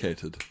heavily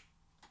medicated.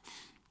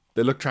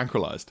 They look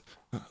tranquilized.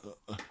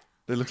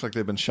 They look like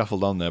they've been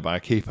shuffled on there by a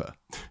keeper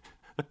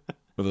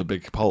with a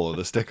big pole with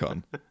a stick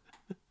on.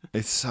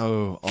 It's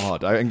so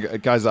odd.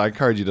 Guys, I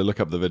encourage you to look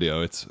up the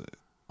video. It's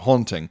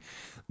haunting.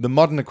 The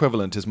modern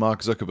equivalent is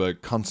Mark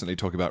Zuckerberg constantly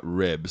talking about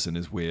ribs in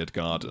his weird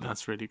garden.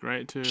 That's really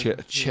great too.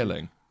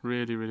 Chilling.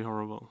 Really, really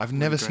horrible. I've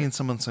never seen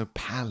someone so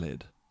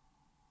pallid.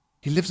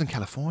 He lives in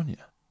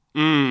California.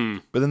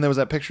 Mm. But then there was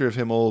that picture of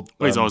him all...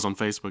 Well, he's always on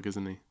Facebook,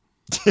 isn't he?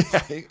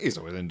 He's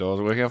always indoors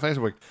working on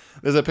Facebook.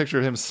 There's a picture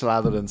of him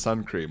slathered in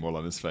sun cream all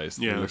on his face.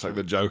 Yeah, He looks like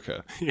the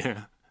Joker.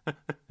 Yeah.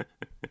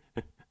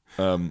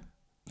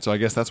 So I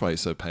guess that's why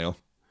he's so pale.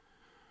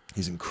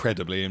 He's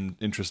incredibly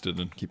interested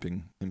in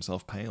keeping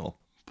himself pale.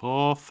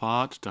 Poor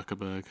fart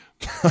Zuckerberg.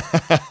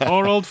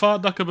 Poor old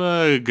fart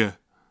Zuckerberg.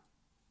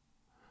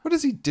 What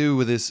does he do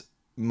with his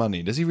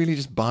money? Does he really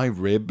just buy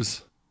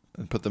ribs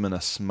and put them in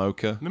a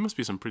smoker? There must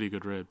be some pretty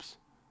good ribs.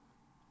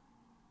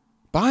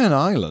 Buy an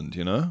island,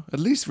 you know? At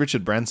least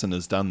Richard Branson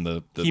has done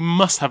the He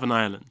must have an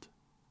island.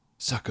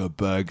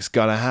 Zuckerberg's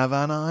gotta have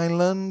an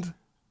island.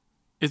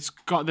 There's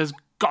got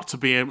to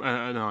be an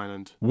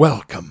island.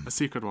 Welcome A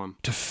secret one.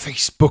 to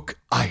Facebook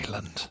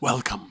Island.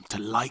 Welcome to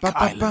Like Ba, ba,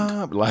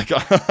 Island. ba, like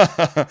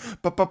ba,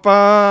 ba,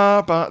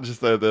 ba, ba.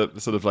 Just the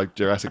sort of like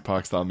Jurassic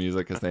Park style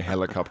music as they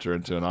helicopter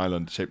into an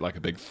island shaped like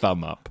a big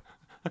thumb up.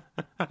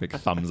 Big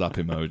thumbs up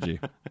emoji.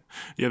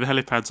 Yeah, the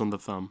helipad's on the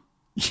thumb.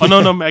 Oh,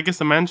 no, I guess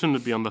the mansion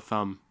would be on the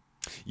thumb.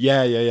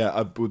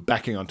 Yeah. We're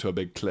backing onto a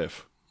big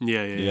cliff.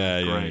 Yeah.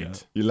 Great. Yeah.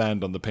 You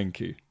land on the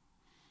pinky.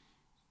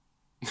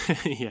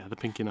 Yeah, the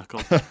pinky knuckle.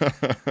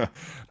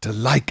 To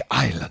Like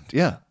Island,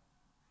 yeah.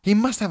 He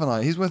must have an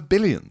island. He's worth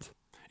billions.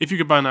 If you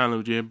could buy an island,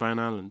 would you buy an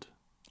island?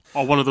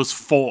 Or one of those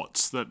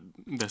forts that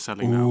they're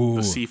selling now.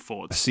 The sea A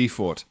forts. sea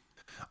fort.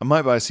 I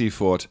might buy a sea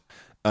fort.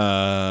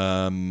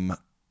 I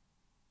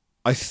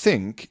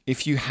think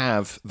if you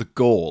have the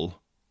gall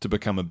to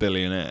become a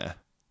billionaire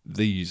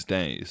these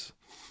days,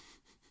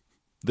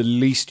 the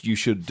least you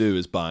should do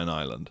is buy an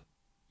island.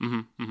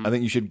 I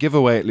think you should give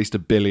away at least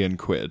 £1 billion.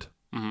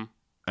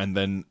 And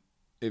then,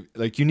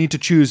 you need to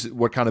choose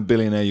what kind of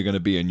billionaire you're going to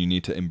be, and you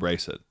need to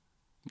embrace it.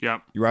 Yeah.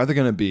 You're either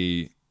going to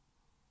be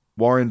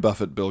Warren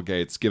Buffett, Bill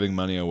Gates, giving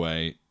money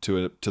away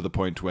to the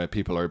point where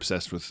people are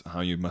obsessed with how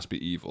you must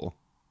be evil,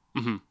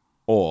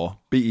 or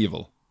be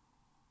evil.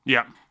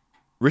 Yeah.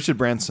 Richard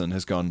Branson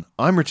has gone,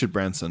 I'm Richard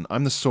Branson.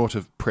 I'm the sort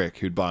of prick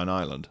who'd buy an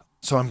island,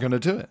 so I'm going to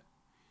do it.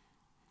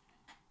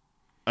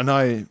 And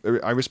I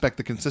respect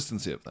the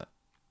consistency of that.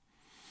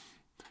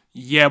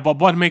 Yeah, but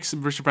what makes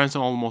Richard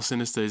Branson all the more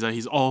sinister is that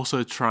he's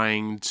also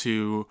trying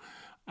to,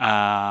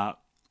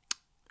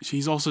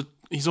 he's also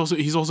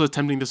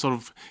attempting this sort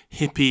of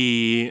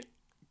hippie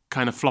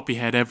kind of floppy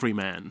head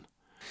everyman,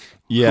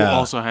 who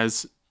also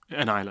has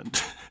an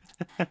island.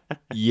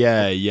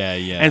 Yeah.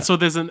 And so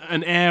there's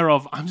an air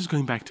of, I'm just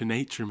going back to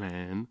nature,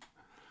 man.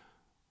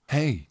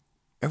 Hey,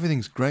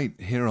 everything's great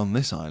here on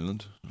this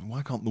island.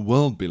 Why can't the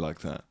world be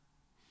like that?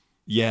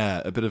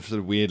 Yeah, a bit of sort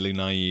of weirdly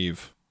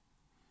naive.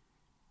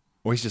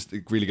 Or he's just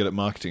really good at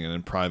marketing, and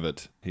in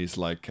private, he's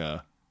like,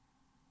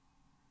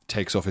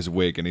 takes off his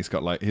wig, and he's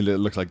got like, he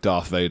looks like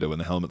Darth Vader when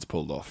the helmet's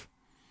pulled off.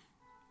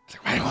 He's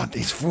like, why won't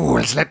these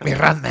fools let me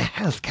run their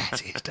healthcare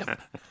system?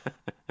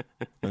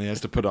 And he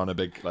has to put on a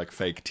big, like,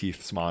 fake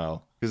teeth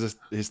smile. Because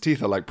his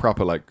teeth are like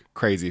proper, like,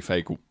 crazy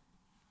fake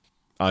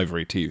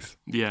ivory teeth.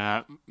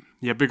 Yeah,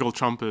 big old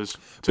chompers.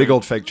 Big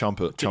old fake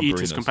to eat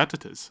his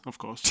competitors, of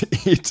course.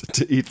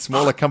 to eat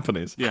smaller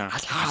companies. Yeah.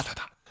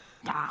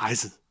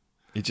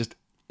 He just,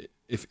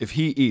 if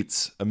he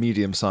eats a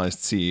medium-sized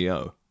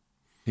CEO,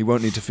 he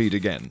won't need to feed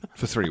again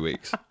for 3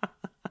 weeks.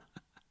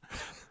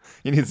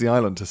 He needs the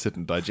island to sit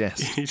and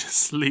digest. He just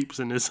sleeps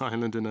in this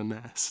island in a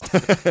nest.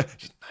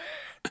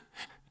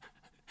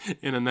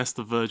 In a nest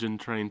of Virgin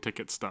train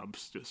ticket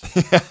stubs. Just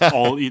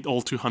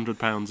all 200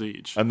 pounds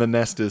each. And the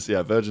nest is,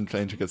 Virgin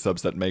train ticket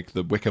stubs that make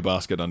the wicker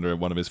basket under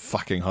one of his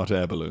fucking hot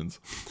air balloons.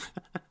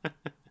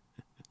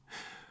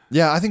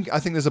 Yeah, I think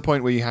there's a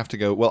point where you have to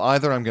go, well,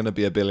 either I'm going to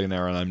be a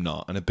billionaire and I'm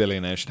not, and a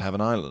billionaire should have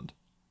an island.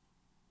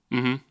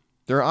 Mm-hmm.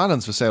 There are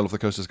islands for sale off the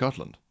coast of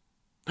Scotland.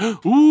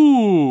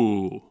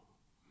 Ooh!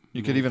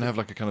 You could even have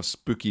like a kind of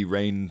spooky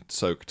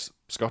rain-soaked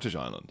Scottish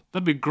island.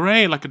 That'd be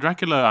great, like a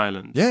Dracula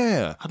island.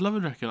 Yeah. I'd love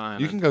a Dracula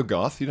island. You can go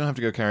goth. You don't have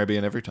to go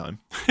Caribbean every time.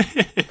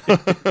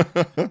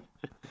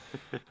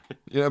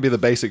 It'll be the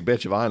basic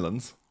bitch of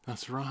islands.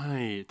 That's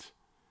right.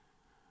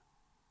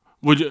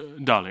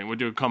 Darling, would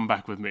you come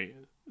back with me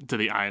to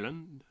the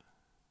island?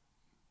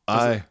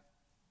 I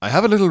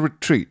have a little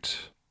retreat.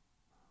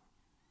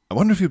 I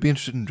wonder if you'd be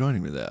interested in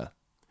joining me there.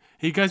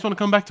 Hey, you guys want to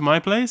come back to my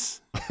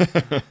place?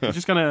 We're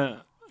just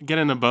gonna get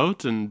in a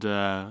boat and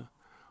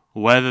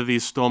weather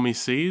these stormy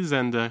seas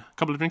and a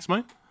couple of drinks of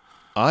mine.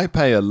 I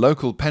pay a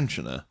local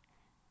pensioner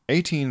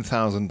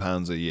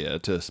 £18,000 a year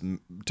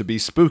to be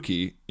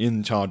spooky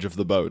in charge of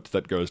the boat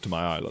that goes to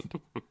my island.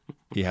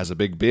 He has a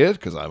big beard,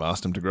 because I've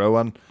asked him to grow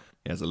one.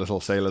 He has a little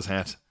sailor's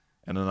hat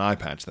and an eye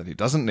patch that he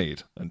doesn't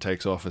need and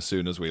takes off as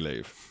soon as we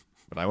leave.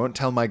 But I won't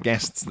tell my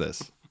guests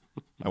this.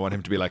 I want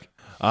him to be like,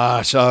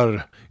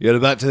 sir, you're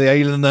back to the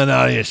island then,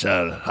 are you,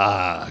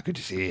 sir? Good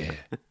to see you.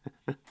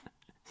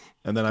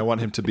 And then I want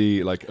him to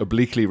be like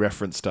obliquely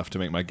reference stuff to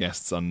make my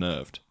guests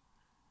unnerved.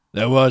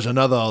 There was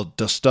another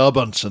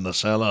disturbance in the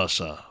cellar,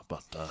 sir,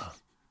 but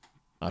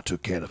I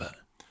took care of it.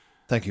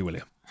 Thank you,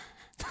 William.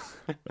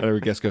 And every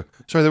guest go,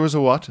 sorry, there was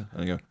a what? And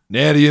I go,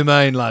 ne'er you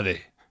mind,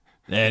 laddie.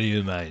 Ne'er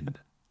you mind.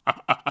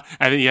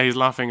 And he's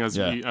laughing as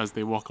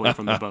they walk away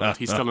from the boat.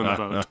 He's still in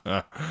the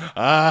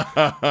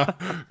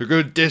boat.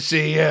 Good to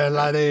see you,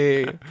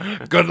 laddie.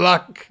 Good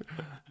luck.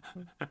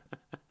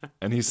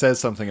 And he says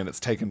something and it's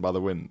taken by the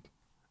wind.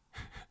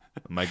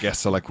 And my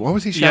guests are like, what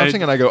was he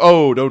shouting? And I go,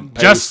 oh, don't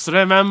pay. Just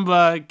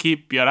remember,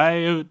 keep your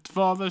eye out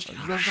for the...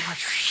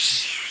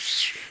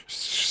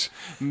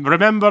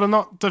 Remember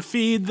not to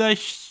feed the...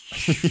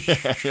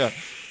 Yeah.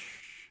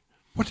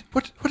 What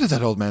did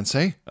that old man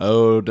say?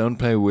 Oh, don't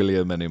pay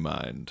William any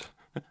mind.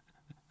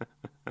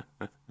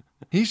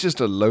 He's just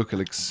a local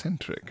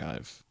eccentric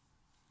I've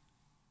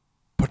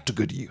put to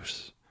good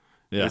use.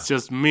 Yeah. It's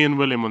just me and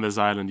William on this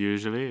island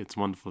usually. It's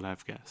wonderful to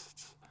have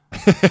guests.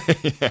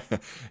 Yeah.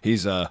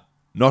 He's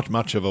not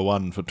much of a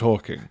one for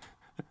talking.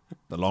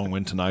 The long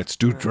winter nights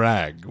do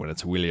drag when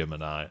it's William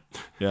and I.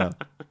 Yeah.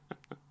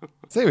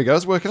 So there we go.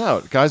 It's working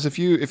out, guys. If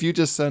you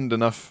just send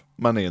enough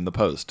money in the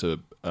post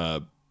to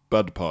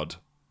BudPod,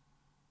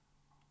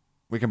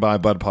 we can buy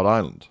BudPod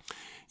Island.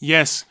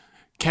 Yes.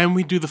 Can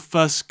we do the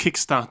first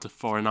Kickstarter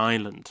for an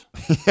island?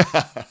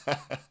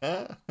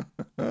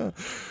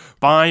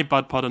 Buy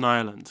BudPod an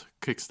island.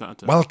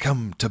 Kickstarter.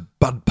 Welcome to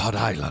BudPod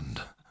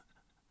Island.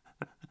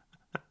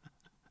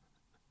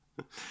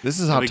 This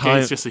is how the time.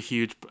 gate's just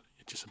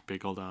a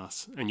big old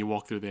ass, and you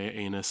walk through the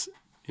anus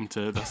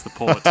into that's the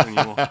port, and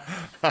you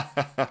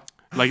walk.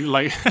 Like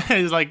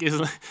it's like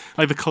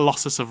the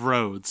Colossus of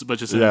Rhodes, but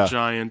just in a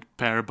giant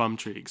pair of bum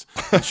cheeks.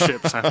 And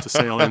ships have to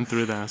sail in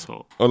through the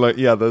asshole. Or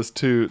those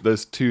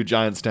two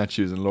giant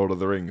statues in Lord of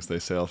the Rings. They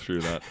sail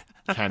through that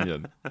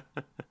canyon,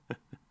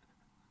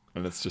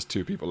 and it's just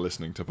two people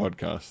listening to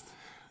podcasts.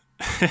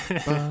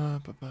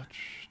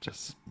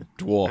 Just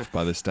dwarfed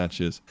by the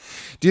statues.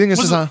 Do you think this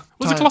was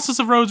the Colossus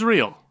of Rhodes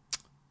real?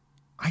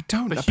 I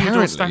don't. The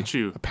apparently, huge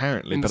statue.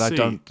 Apparently, in but the I sea.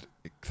 don't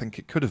think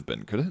it could have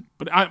been. Could it?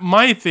 But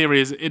my theory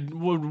is it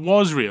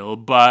was real,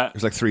 but It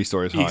was like 3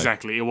 stories high.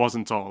 exactly, it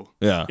wasn't tall.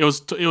 Yeah. It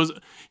was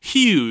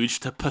huge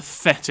to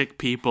pathetic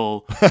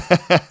people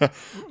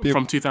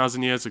from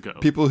 2,000 years ago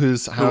People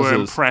whose who were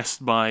houses,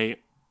 impressed by,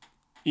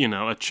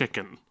 a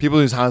chicken. people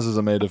whose houses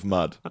are made of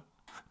mud.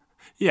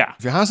 Yeah.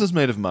 If your house is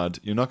made of mud,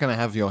 you're not going to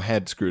have your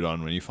head screwed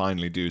on when you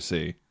finally do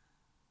see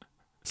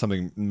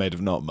something made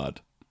of not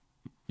mud.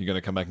 You're going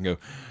to come back and go,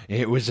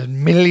 it was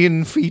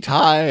 1,000,000 feet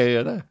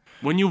high.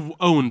 When you've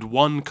owned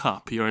one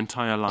cup your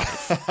entire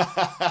life,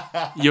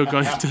 you're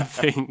going to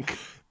think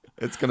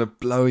It's going to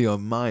blow your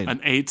mind. an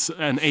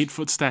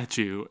 8-foot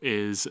statue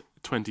is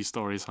 20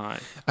 stories high.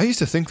 I used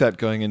to think that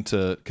going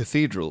into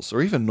cathedrals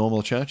or even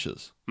normal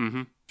churches.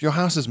 Mm-hmm. If your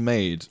house is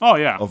made Oh,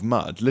 yeah. of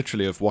mud,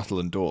 literally of wattle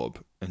and daub,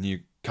 and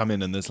you come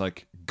in and there's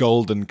like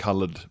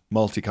golden-coloured,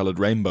 multicolored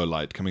rainbow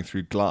light coming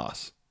through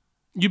glass,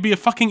 You'd be a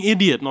fucking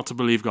idiot not to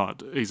believe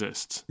God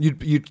exists. you'd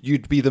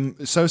be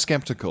so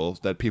skeptical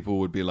that people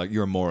would be like,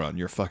 "You're a moron.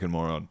 You're a fucking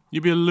moron."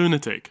 You'd be a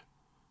lunatic.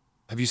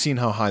 Have you seen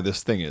how high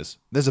this thing is?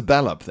 There's a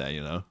bell up there,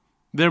 you know.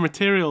 There are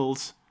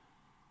materials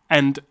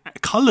and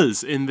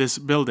colours in this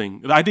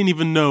building that I didn't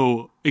even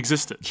know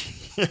existed.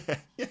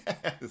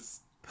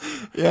 Yes.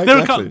 Yeah, There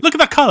are exactly. look at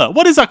that colour.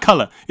 What is that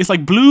colour? It's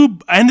like blue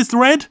and it's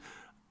red?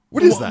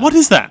 What is that? What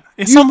is that?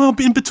 It's somehow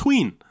in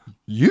between.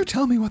 You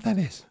tell me what that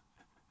is.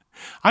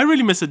 I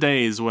really miss the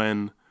days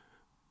when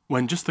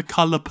just the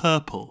colour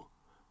purple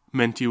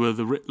meant you were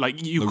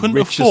you couldn't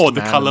richest afford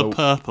the man colour in the-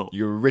 purple.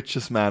 You're the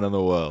richest man in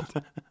the world.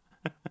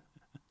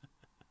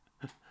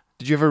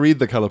 Did you ever read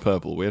The Color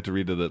Purple? We had to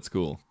read it at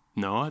school.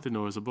 No, I didn't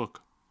know it was a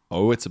book.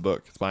 Oh, it's a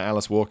book. It's by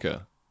Alice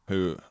Walker,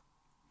 who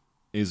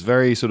is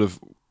very sort of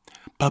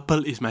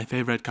Purple is my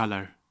favourite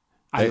colour.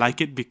 I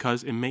like it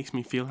because it makes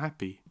me feel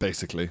happy.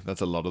 basically,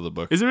 that's a lot of the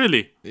book. Is it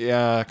really?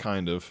 Yeah,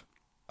 kind of.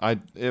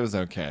 It was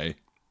okay.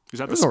 Is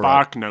that the was all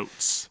Spark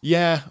Notes?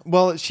 Yeah,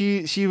 well,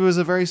 she was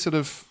a very sort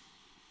of,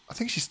 I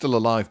think she's still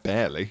alive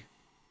barely.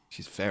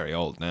 She's very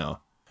old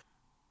now.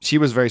 She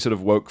was very sort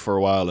of woke for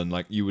a while, and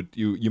like you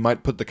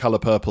might put The Color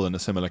Purple in a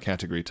similar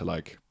category to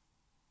like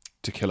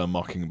To Kill a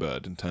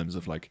Mockingbird in terms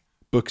of like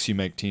books you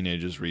make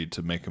teenagers read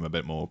to make them a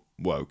bit more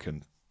woke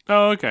and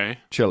Oh, okay.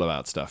 chill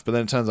about stuff. But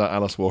then it turns out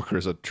Alice Walker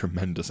is a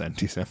tremendous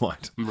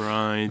anti-Semite.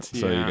 Right,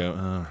 So yeah. you go,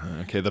 oh,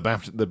 okay, the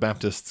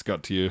Baptists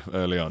got to you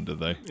early on, did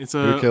they? It's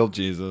Who a killed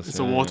Jesus? It's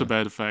a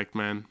waterbed effect,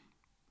 man.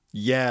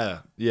 Yeah.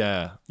 You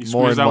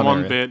More squeeze in that one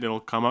area. bit, it'll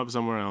come up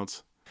somewhere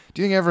else.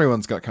 Do you think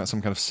everyone's got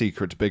some kind of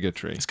secret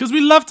bigotry? It's because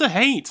we love to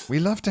hate. We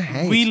love to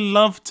hate. We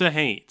love to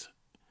hate.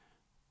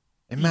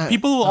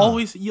 People will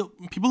Ah.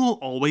 people will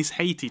always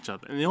hate each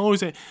other, and they always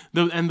say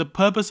the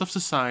purpose of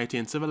society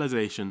and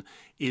civilization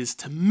is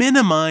to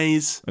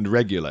minimize and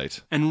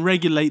regulate. and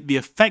regulate the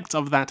effects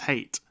of that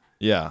hate.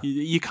 Yeah.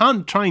 You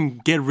can't try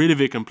and get rid of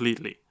it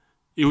completely.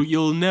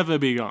 You'll never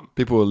be gone.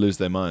 People will lose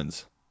their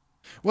minds.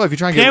 Well, if you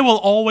try and Pierre get... will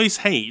always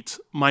hate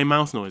my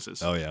mouth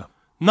noises. Oh, yeah.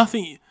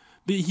 Nothing.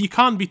 He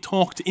can't be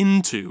talked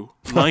into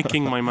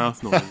liking my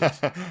mouth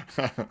noises.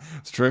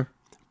 It's true.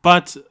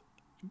 But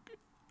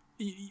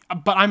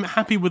I'm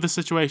happy with the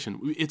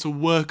situation. It's a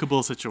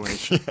workable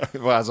situation.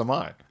 Well, as am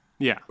I.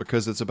 Yeah,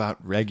 Because it's about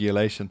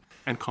regulation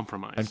and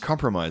compromise. and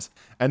compromise.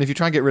 And if you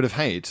try and get rid of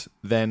hate,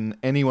 then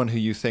anyone who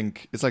you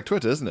think... It's like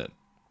Twitter, isn't it?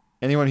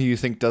 Anyone who you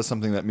think does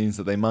something that means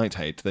that they might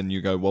hate, then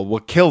you go, well,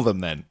 we'll kill them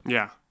then.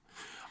 Yeah,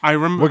 I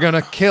remember. We're going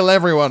to kill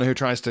everyone who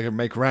tries to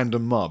make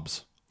random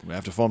mobs. We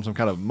have to form some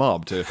kind of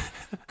mob to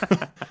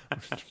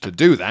to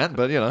do that,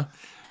 but, you know.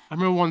 I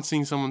remember once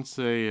seeing someone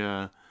say,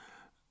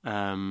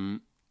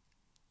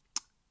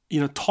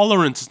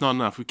 tolerance is not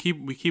enough. We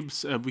keep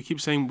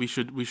saying we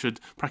should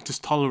practice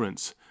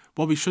tolerance.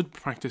 What we should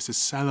practice is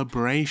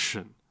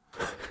celebration.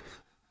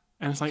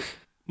 And it's like,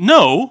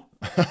 No.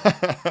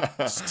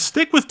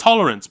 Stick with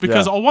tolerance,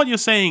 because Yeah. what you're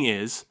saying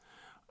is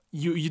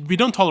we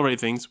don't tolerate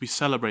things, we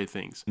celebrate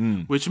things.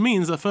 Which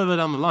means that further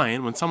down the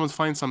line, when someone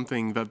finds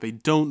something that they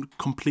don't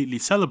completely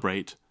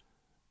celebrate,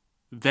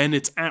 then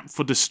it's apt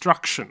for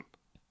destruction.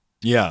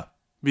 Yeah.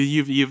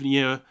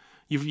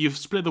 You've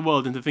split the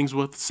world into things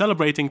worth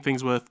celebrating,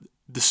 things worth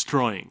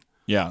destroying.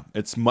 Yeah.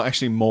 It's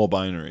actually more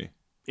binary.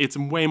 It's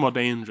way more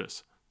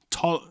dangerous.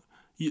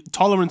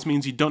 Tolerance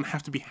means you don't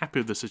have to be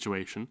happy with the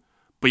situation,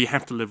 but you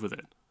have to live with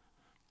it.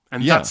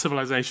 And Yeah. that's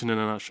civilization in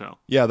a nutshell.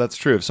 Yeah, that's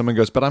true. If someone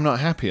goes, but I'm not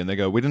happy, and they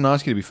go, we didn't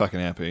ask you to be fucking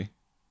happy.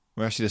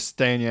 We asked you to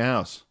stay in your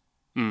house.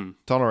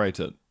 Tolerate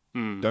it.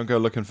 Don't go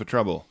looking for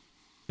trouble.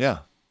 Yeah.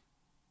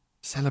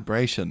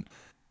 Celebration.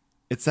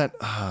 It's that.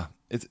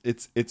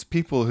 It's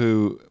people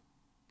who.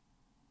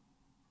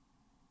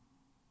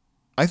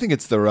 I think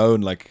it's their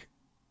own like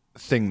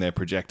thing they're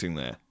projecting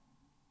there.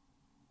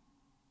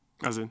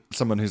 As in,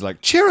 Someone who's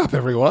like, cheer up,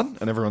 everyone,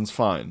 and everyone's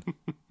fine.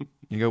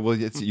 You go, well,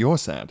 you're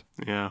sad.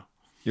 yeah.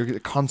 You're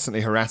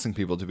constantly harassing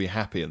people to be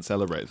happy and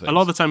celebrate things. A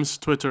lot of the times,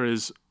 Twitter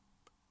is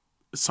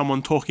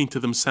someone talking to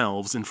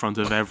themselves in front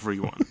of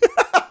everyone.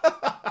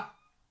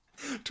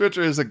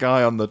 Twitter is a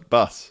guy on the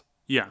bus.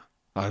 Yeah.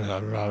 But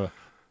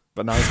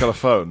now he's got a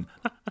phone.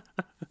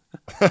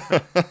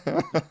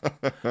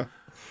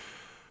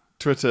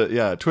 Twitter,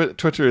 yeah.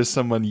 Twitter is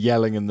someone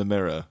yelling in the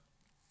mirror,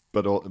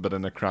 but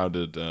in a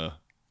crowded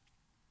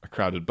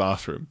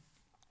bathroom.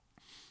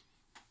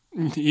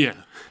 Yeah.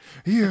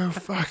 You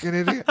fucking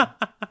idiot.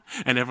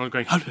 And everyone's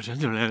going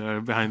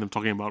behind them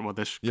talking about what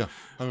this. Yeah.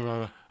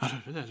 What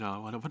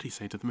do you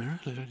say to the mirror?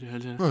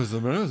 Where's the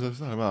mirror?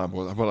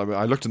 Well,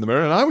 I looked in the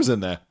mirror and I was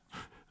in there.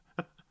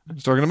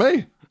 He's talking to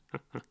me.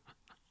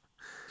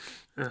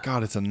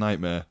 God, it's a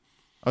nightmare.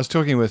 I was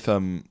talking with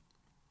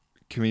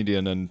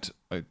comedian and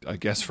I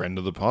guess friend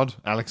of the pod,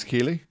 Alex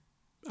Keeley.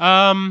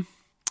 I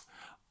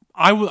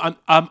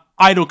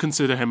don't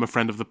consider him a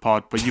friend of the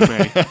pod, but you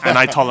may, and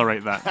I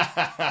tolerate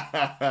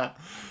that.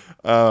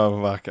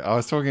 Oh, fuck. I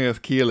was talking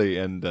with Keeley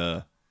and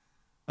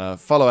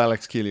follow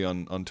Alex Keeley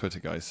on Twitter,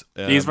 guys.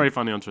 He's very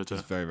funny on Twitter.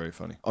 He's very, very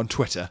funny. On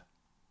Twitter.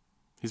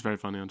 He's very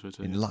funny on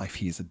Twitter. In life,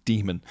 he's a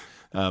demon.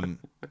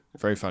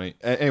 Very funny.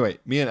 Anyway,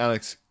 me and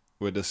Alex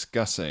were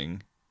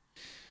discussing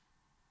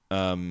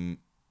how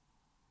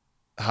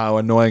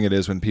annoying it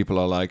is when people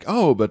are like,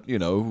 oh, but,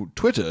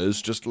 Twitter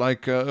is just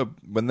like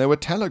when there were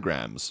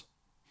telegrams.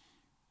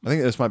 I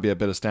think this might be a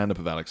bit of stand-up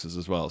of Alex's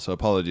as well, so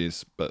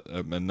apologies, but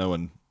and no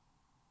one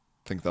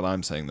think that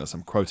I'm saying this.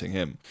 I'm quoting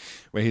him,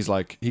 where he's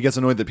like, he gets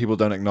annoyed that people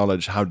don't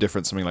acknowledge how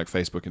different something like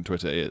Facebook and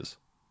Twitter is.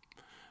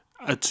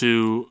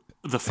 To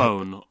the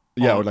phone.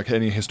 Yeah, or like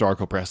any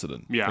historical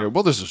precedent. Yeah. They go,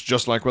 well, this is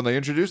just like when they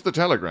introduced the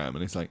telegram.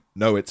 And he's like,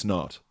 no, it's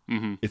not.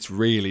 Mm-hmm. It's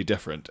really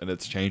different, and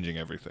it's changing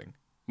everything.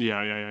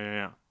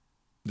 Yeah.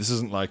 This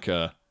isn't like,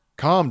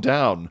 calm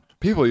down.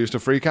 People used to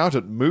freak out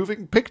at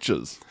moving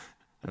pictures.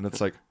 And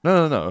it's like,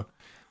 no.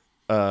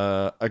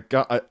 A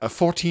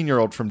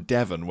 14-year-old from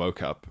Devon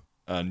woke up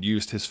and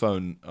used his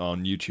phone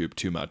on YouTube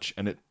too much,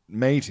 and it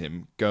made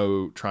him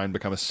go try and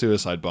become a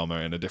suicide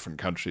bomber in a different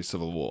country's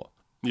civil war.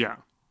 Yeah.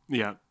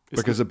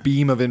 Because a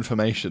beam of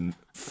information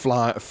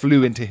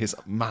flew into his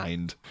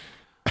mind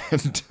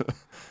and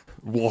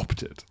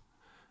warped it.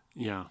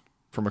 Yeah.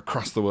 From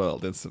across the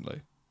world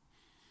instantly.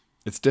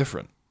 It's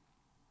different.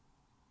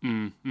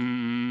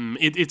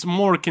 It's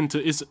more akin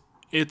to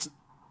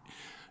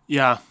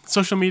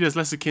social media is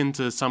less akin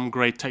to some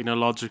great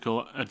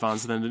technological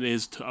advance than it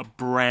is to a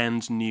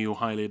brand new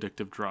highly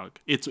addictive drug.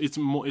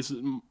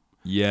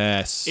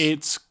 Yes.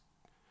 It's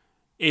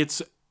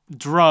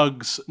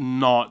drugs,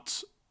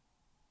 not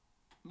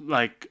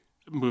like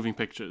moving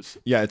pictures.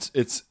 Yeah,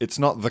 it's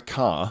not the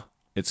car,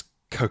 it's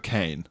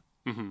cocaine.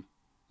 Mm-hmm.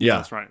 Yeah,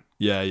 that's right.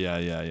 Yeah. You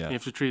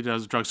have to treat it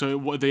as a drug.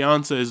 So the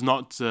answer is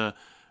not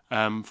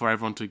for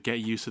everyone to get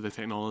used to the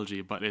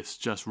technology, but it's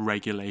just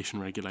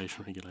regulation.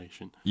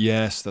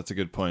 Yes, that's a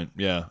good point.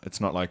 Yeah, it's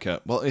not like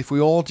if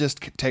we all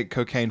just take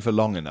cocaine for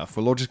long enough,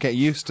 we'll all just get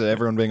used to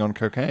everyone being on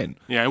cocaine.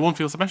 Yeah, it won't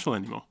feel special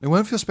anymore. It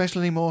won't feel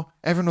special anymore.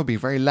 Everyone will be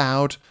very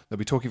loud. They'll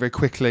be talking very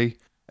quickly,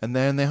 and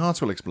then their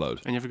hearts will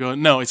explode. And you have to go,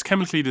 no, it's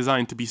chemically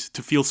designed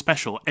to feel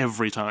special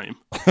every time.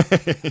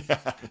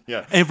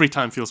 Yeah. Every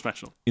time feels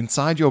special.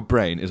 Inside your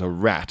brain is a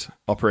rat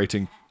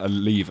operating a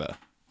lever.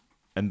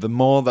 And the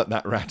more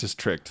that rat is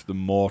tricked, the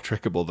more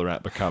trickable the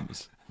rat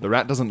becomes. The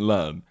rat doesn't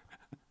learn.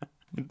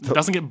 It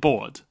doesn't get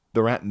bored.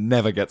 The rat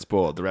never gets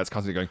bored. The rat's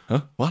constantly going,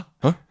 huh? What?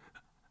 Huh?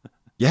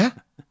 Yeah?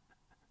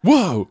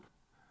 Whoa!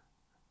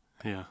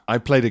 Yeah. I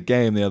played a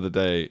game the other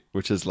day,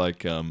 which is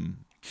like, it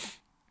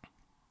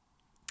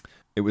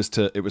was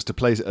to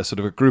play a sort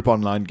of a group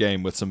online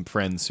game with some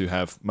friends who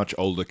have much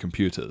older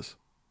computers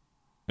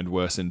and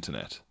worse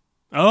internet.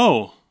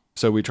 Oh.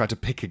 So we tried to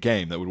pick a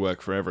game that would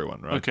work for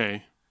everyone, right?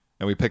 Okay.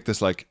 And we picked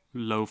this like...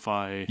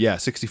 Lo-fi. Yeah,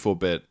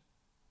 64-bit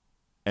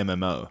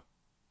MMO.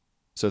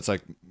 So it's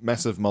like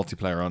massive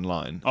multiplayer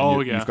online.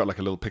 And you've got like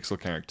a little pixel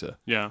character.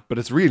 Yeah. But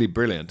it's really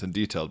brilliant and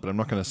detailed, but I'm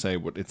not going to say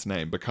what its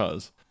name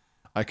because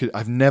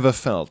I've never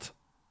felt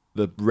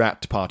the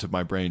rat part of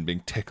my brain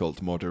being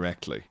tickled more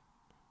directly.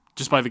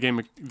 Just by the game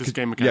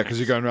mechanic. Yeah, because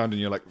you're going around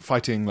and you're like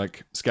fighting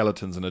like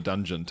skeletons in a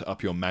dungeon to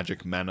up your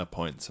magic mana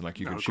points, and like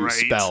you can choose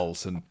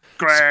spells and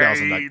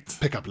like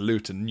pick up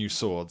loot and new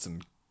swords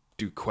and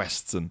do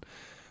quests and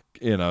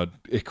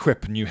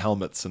equip new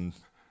helmets, and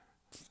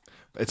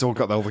it's all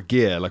got all the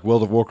gear like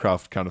World of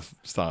Warcraft kind of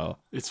style.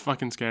 It's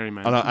fucking scary,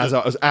 man.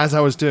 And as I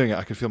was doing it,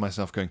 I could feel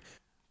myself going.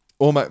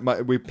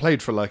 We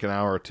played for like an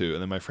hour or two,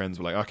 and then my friends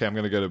were like, "Okay, I'm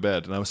going to go to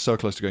bed," and I was so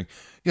close to going.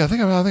 Yeah, I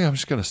think I'm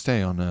just going to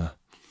stay on.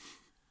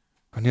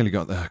 I nearly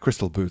got the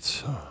crystal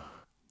boots. Oh.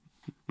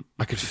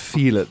 I could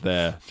feel it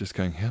there, just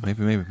going. Yeah,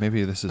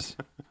 maybe this is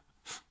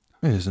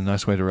a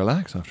nice way to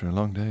relax after a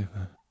long day.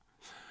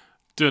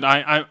 Dude,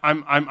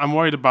 I'm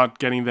worried about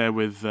getting there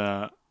with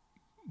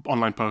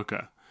online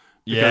poker.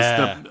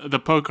 Because the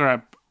poker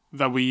app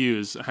that we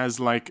use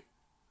has like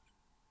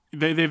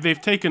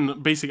they've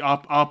taken basic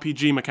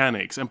RPG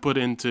mechanics and put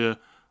into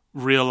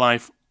real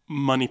life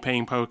money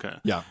paying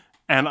poker. Yeah,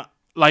 and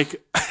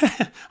like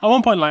at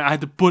one point, like I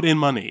had to put in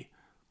money.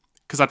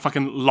 Because I'd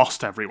fucking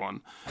lost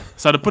everyone.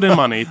 So I had to put in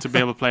money to be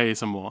able to play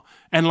some more.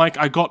 And, like,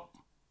 I got,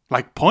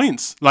 like,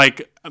 points.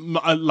 Like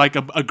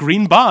a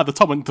green bar at the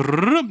top went,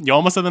 you're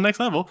almost at the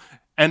next level.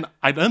 And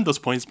I'd earned those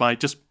points by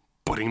just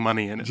putting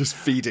money in it. Just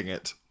feeding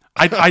it.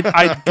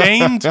 I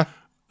gained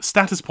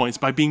status points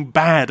by being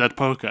bad at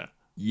poker.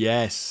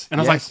 Yes. And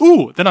I was like,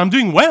 ooh, then I'm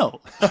doing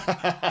well.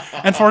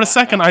 And for a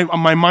second,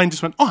 my mind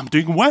just went, oh, I'm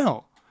doing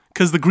well.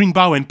 Because the green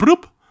bar went,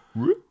 broop.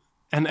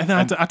 And then I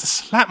had to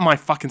slap my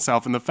fucking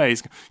self in the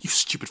face. You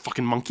stupid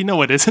fucking monkey.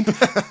 No, it isn't. This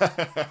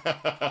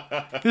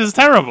is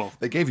terrible.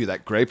 They gave you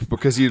that grape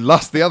because you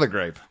lost the other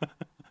grape.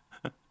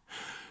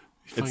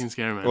 It's fucking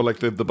scary, man. Or like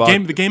the bar...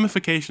 The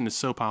gamification is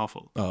so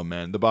powerful. Oh,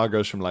 man. The bar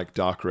goes from like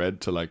dark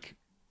red to like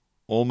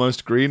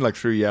almost green, like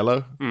through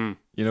yellow. You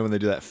know when they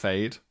do that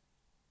fade?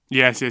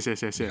 Yes.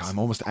 I'm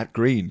almost at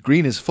green.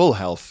 Green is full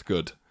health.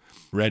 Good.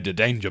 Red to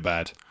danger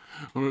bad.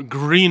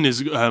 Green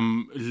is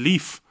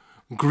leaf.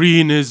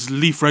 Green is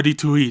leaf ready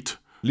to eat.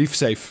 Leaf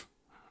safe.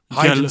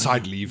 Hide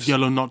inside leaves.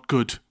 Yellow not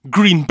good.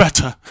 Green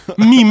better.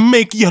 Me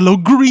make yellow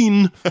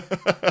green.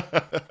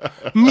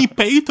 Me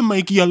pay to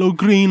make yellow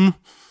green.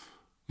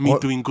 Me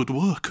doing good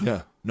work.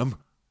 Yeah.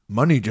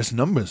 Money just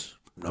numbers.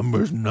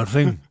 Numbers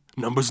nothing.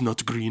 Numbers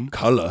not green.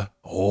 Color.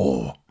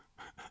 Oh.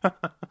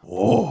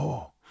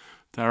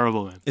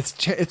 Terrible, man. It's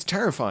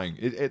terrifying.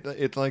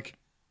 It like...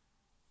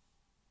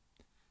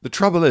 The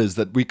trouble is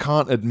that we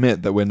can't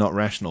admit that we're not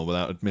rational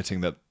without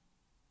admitting that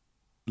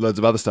loads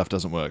of other stuff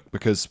doesn't work,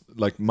 because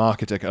like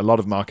a lot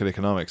of market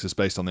economics is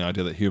based on the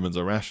idea that humans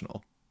are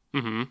rational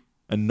and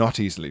not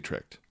easily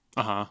tricked.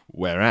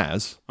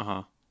 Whereas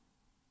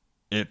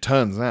it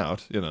turns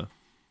out,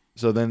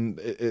 so then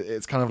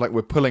it's kind of like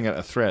we're pulling at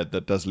a thread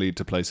that does lead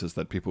to places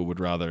that people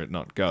would rather it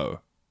not go.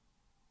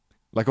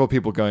 Like all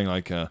people going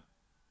like,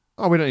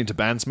 we don't need to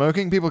ban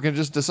smoking. People can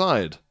just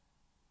decide.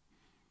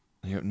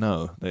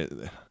 No,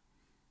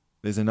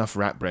 there's enough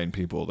rat brain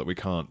people that we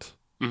can't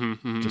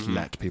just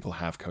let people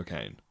have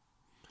cocaine.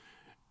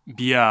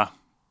 Yeah.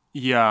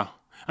 I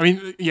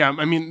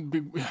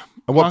mean...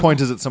 At what point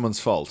is it someone's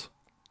fault?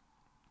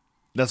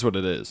 That's what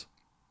it is.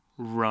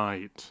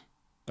 Right.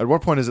 At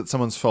what point is it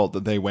someone's fault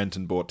that they went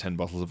and bought 10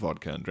 bottles of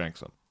vodka and drank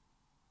some?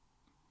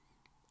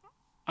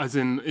 As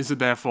in, is it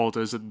their fault,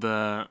 or is it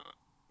the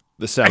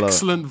seller?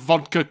 Excellent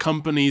vodka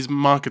company's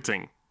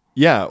marketing?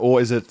 Yeah, or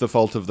is it the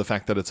fault of the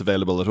fact that it's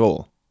available at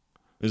all?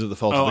 Is it the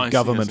fault of the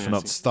government for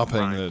not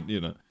stopping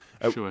the,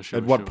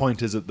 At what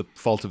point is it the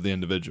fault of the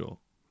individual?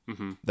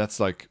 That's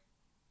like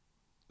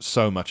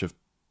so much of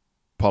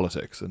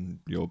politics and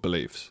your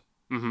beliefs.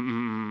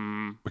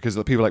 Because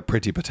the people like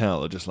Priti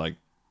Patel are just like,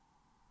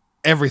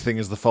 everything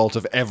is the fault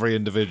of every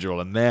individual,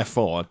 and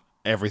therefore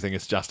everything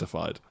is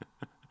justified.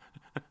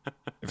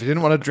 If you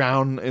didn't want to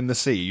drown in the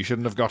sea, you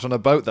shouldn't have got on a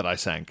boat that I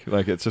sank.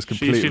 Like, it's just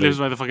completely... She lives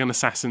by the fucking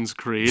Assassin's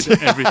Creed.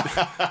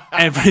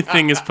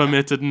 Everything is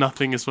permitted,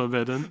 nothing is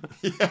forbidden.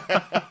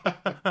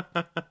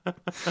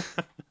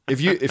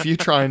 If you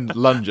try and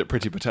lunge at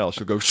Priti Patel,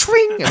 she'll go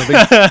swing, and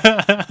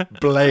a big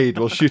blade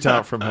will shoot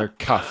out from her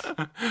cuff.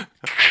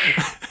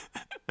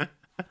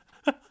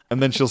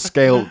 And then she'll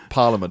scale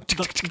Parliament.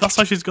 That's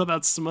why she's got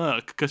that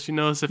smirk, because she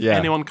knows if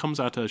anyone comes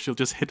at her, she'll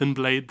just hit and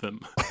blade them.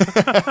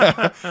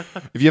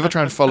 If you ever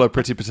try and follow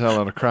Priti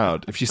Patel in a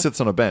crowd, if she sits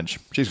on a bench,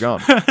 she's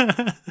gone.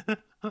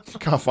 You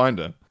can't find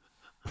her.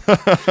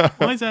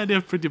 Why is the idea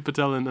of Priti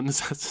Patel in an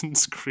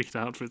Assassin's Creed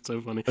outfit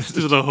so funny? Just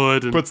with a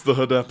hood. And puts the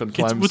hood up and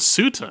climbs. It would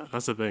suit her,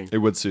 that's the thing. It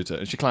would suit her.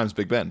 And she climbs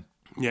Big Ben.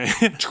 Yeah.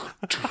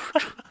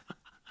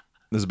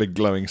 There's a big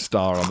glowing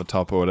star on the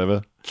top or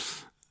whatever.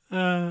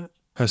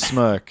 Her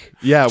smirk.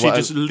 Yeah, she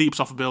just leaps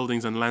off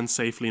buildings and lands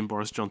safely in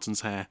Boris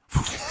Johnson's hair.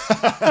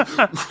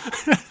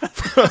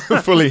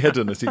 Fully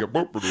hidden as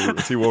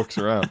he walks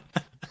around.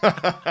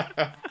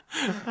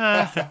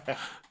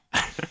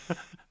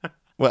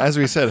 Well, as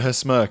we said, her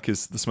smirk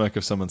is the smirk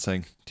of someone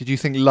saying, "Did you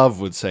think love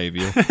would save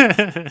you?"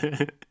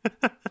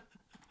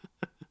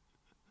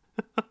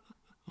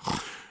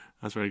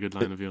 That's a very good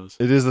line of yours.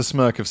 It is the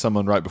smirk of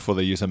someone right before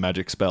they use a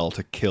magic spell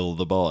to kill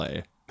the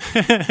boy.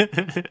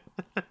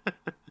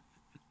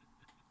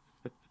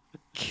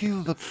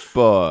 Kill the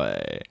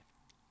boy.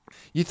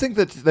 You'd think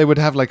that they would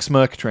have like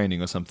smirk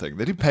training or something.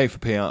 They do pay for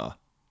PR.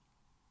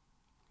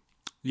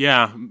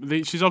 Yeah,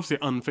 she's obviously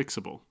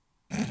unfixable.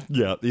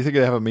 Yeah, you think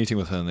they have a meeting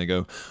with her and they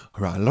go,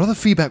 all right, a lot of the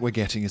feedback we're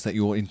getting is that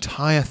your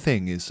entire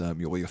thing is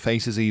your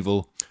face is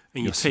evil.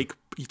 And you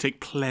take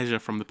pleasure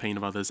from the pain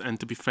of others. And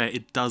to be fair,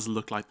 it does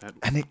look like that.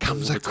 And it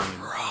comes all the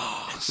time.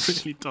 across.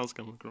 It really does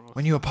come across.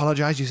 When you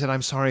apologize, you said,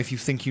 I'm sorry if you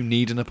think you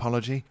need an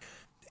apology.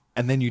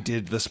 And then you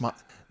did the smart.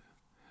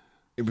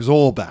 It was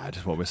all bad,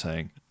 is what we're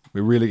saying.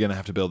 We're really going to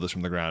have to build this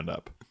from the ground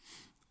up.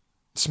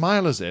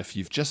 Smile as if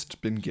you've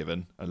just been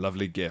given a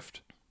lovely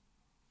gift.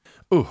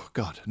 Oh,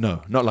 God,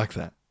 no, not like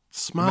that.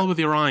 Smile with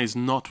your eyes,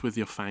 not with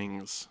your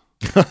fangs.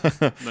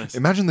 Nice.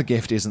 Imagine the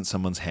gift isn't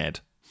someone's head.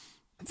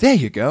 There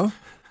you go.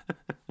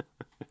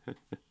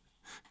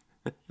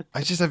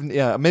 I just haven't.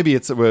 Yeah, maybe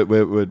it's we're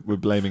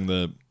blaming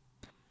the.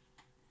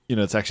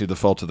 It's actually the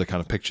fault of the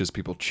kind of pictures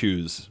people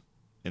choose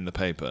in the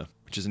paper,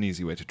 which is an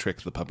easy way to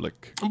trick the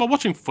public. But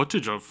watching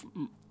footage of.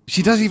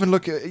 She does even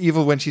look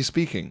evil when she's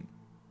speaking,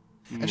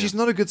 and she's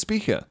not a good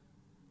speaker.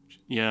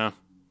 Yeah.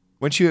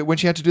 When she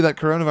had to do that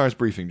coronavirus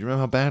briefing, do you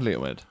remember how badly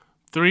it went?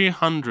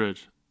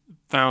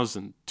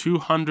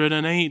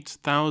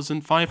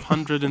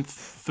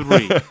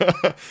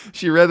 300,208,503.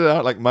 She read it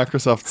out like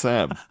Microsoft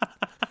Sam.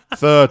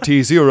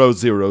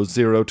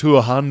 30,000 to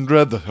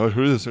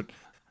 100.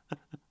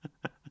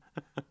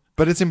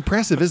 But it's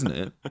impressive, isn't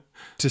it,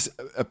 to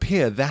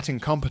appear that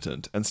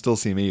incompetent and still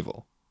seem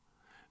evil?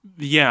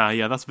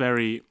 Yeah, that's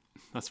very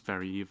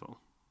evil.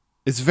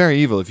 It's very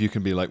evil if you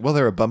can be like, well,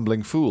 they're a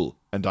bumbling fool,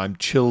 and I'm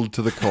chilled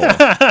to the core.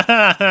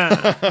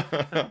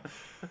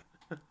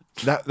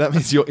 That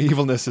means your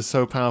evilness is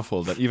so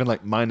powerful that even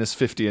like minus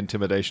 50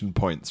 intimidation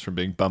points from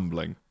being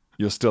bumbling,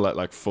 you're still at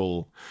like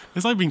full.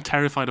 It's like being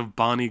terrified of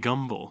Barney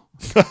Gumble.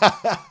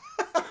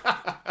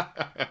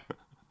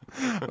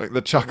 Like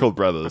the Chuckle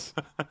Brothers.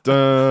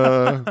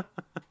 Duh.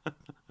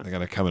 They're going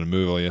to come and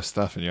move all your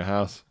stuff in your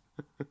house.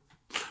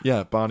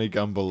 Yeah, Barney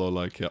Gumble or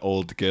like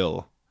Old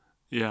Gil.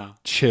 Yeah.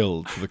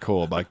 Chilled to the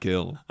core by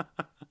Gil.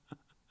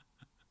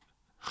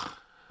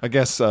 I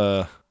guess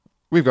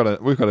we've got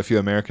a few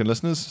American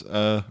listeners.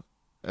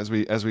 As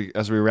we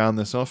round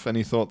this off,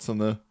 any thoughts on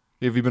have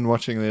you been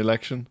watching the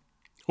election?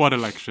 What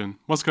election?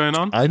 What's going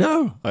on? I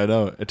know.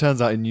 It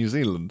turns out in New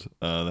Zealand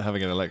they're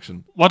having an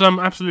election. What I'm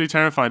absolutely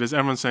terrified is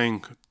everyone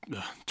saying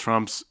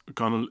Trump's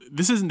gonna.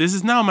 This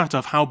is now a matter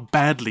of how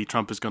badly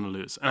Trump is gonna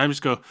lose, and I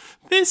just go,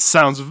 this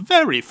sounds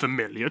very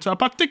familiar to a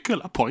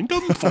particular point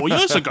 4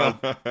 years ago.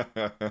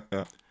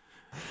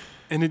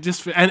 And it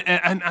just and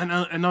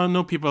I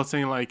know people are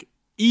saying like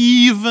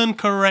even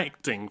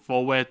correcting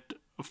for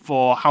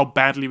how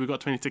badly we got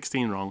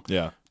 2016 wrong.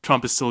 Yeah,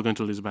 Trump is still going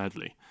to lose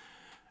badly.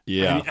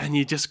 Yeah, and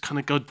you just kind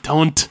of go,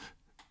 don't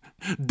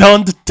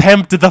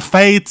tempt the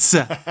fates.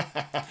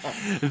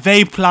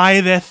 They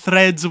ply their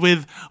threads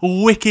with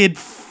wicked,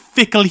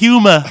 fickle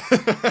humor.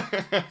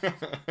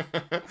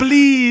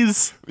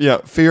 Please. Yeah,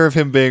 fear of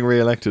him being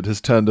re-elected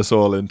has turned us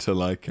all into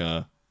like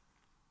the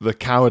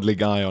cowardly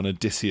guy on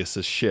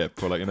Odysseus'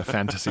 ship, or like in a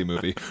fantasy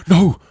movie.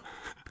 No,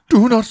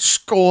 do not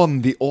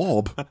scorn the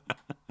orb.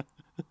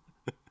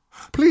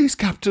 Please,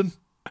 Captain,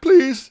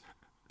 please,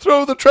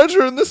 throw the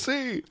treasure in the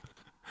sea.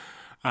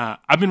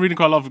 I've been reading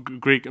quite a lot of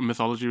Greek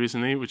mythology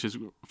recently, which is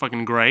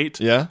fucking great.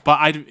 Yeah.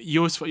 But you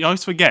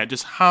always forget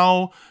just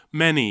how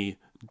many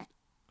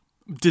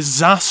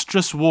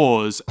disastrous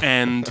wars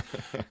and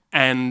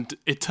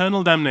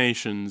eternal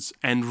damnations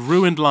and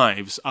ruined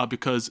lives are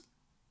because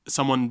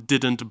someone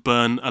didn't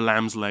burn a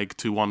lamb's leg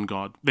to one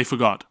god. They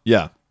forgot.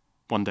 Yeah.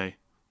 One day.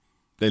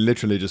 They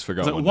literally just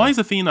forgot. Like, why is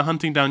Athena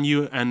hunting down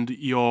you and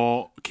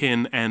your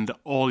kin and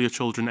all your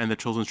children and their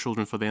children's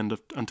children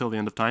until the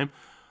end of time?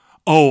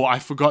 Oh, I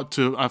forgot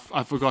to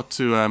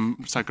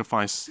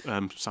sacrifice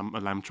a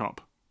lamb chop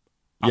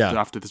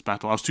after this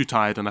battle. I was too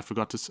tired and I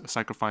forgot to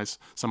sacrifice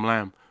some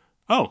lamb.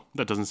 Oh,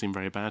 that doesn't seem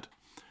very bad.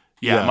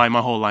 Yeah.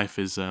 My whole life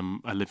is a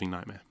living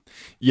nightmare.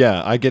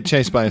 Yeah, I get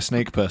chased by a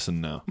snake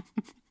person now.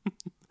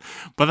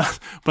 But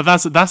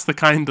that's the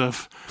kind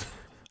of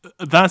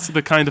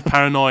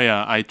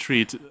paranoia I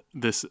treat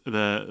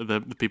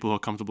the people who are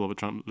comfortable with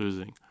Trump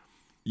losing.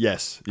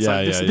 Yes.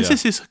 This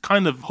is his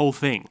kind of whole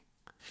thing.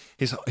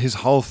 His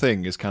whole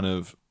thing is kind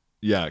of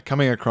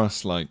coming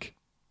across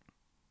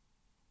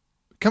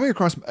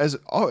as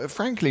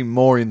frankly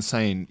more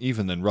insane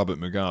even than Robert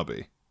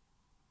Mugabe.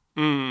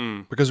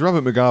 Because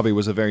Robert Mugabe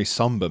was a very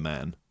somber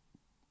man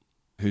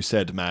who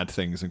said mad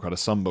things in quite a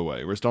somber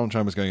way, whereas Donald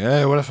Trump was going,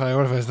 hey, what if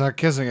I start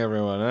kissing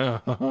everyone? I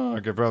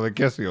could probably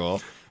kiss you all.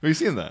 Have you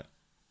seen that?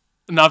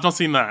 No, I've not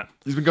seen that.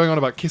 He's been going on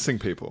about kissing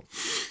people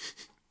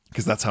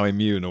because that's how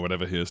immune or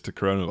whatever he is to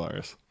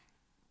coronavirus.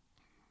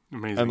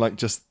 Amazing. And like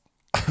just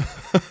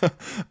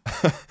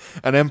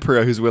an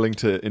emperor who's willing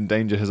to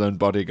endanger his own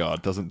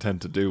bodyguard doesn't tend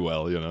to do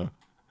well, you know.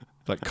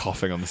 Like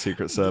coughing on the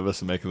Secret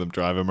Service and making them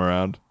drive him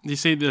around. You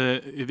see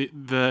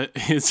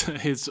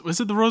his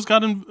was it the Rose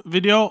Garden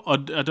video? Or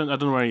I don't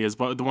know where he is,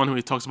 but the one where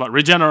he talks about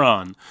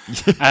Regeneron.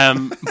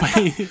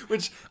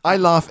 Which I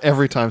laugh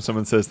every time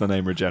someone says the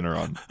name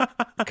Regeneron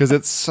because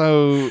it's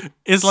so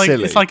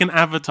silly. It's like an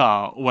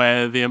Avatar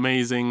where the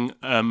amazing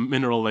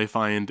mineral they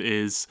find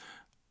is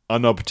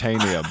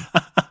unobtainium.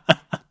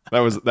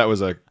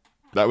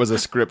 that was a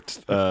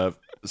script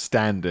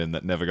stand-in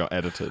that never got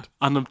edited.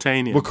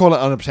 Unobtainium. We'll call it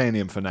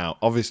unobtainium for now.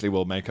 Obviously,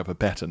 we'll make up a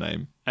better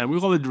name. And we'll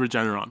call it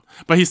Regeneron.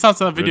 But he starts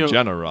that video.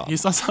 Regeneron. He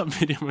starts that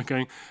video by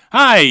going,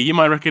 "Hi, you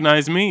might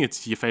recognize me.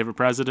 It's your favorite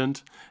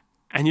president."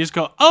 And you just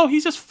go, "Oh,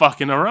 he's just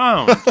fucking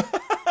around.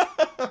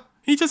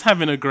 He's just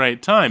having a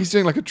great time." He's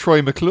doing like a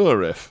Troy McClure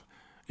riff.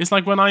 It's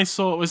like when I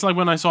saw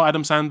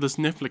Adam Sandler's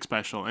Netflix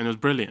special, and it was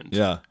brilliant.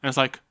 Yeah. And it's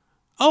like,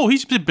 oh,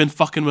 he's been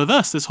fucking with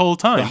us this whole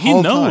time. He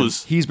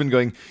knows. He's been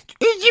going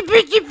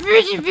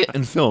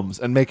in films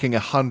and making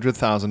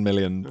 $100,000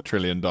 million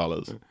trillion.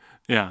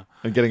 Yeah.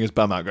 And getting his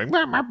bum out going.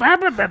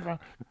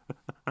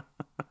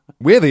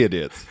 We're the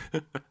idiots.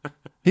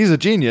 He's a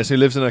genius who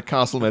lives in a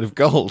castle made of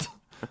gold.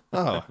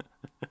 Oh.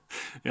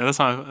 Yeah, that's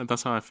how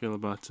I feel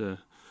about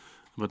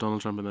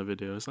Donald Trump in that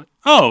video. It's like,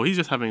 oh, he's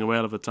just having a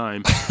whale of a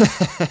time.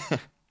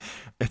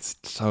 It's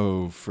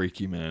so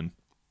freaky, man.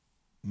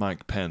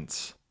 Mike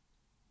Pence.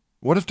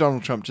 What if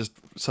Donald Trump just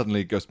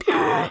suddenly goes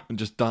and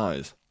just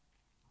dies?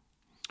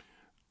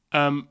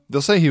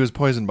 They'll say he was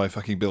poisoned by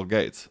fucking Bill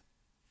Gates.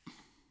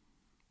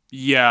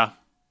 Yeah.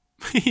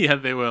 Yeah,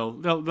 they will.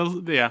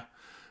 They'll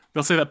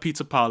say that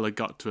pizza parlor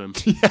got to him.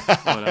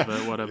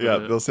 Whatever. Yeah,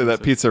 they'll say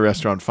that pizza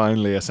restaurant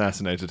finally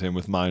assassinated him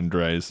with mind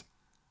rays.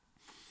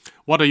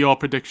 What are your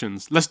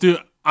predictions? Let's do...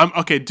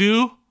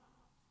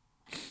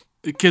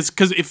 Because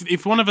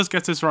if one of us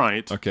gets this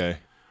right... Okay.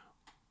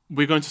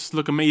 We're going to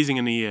look amazing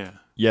in a year.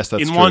 Yes,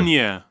 that's true. In 1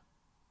 year,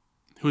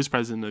 who is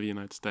president of the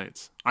United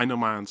States? I know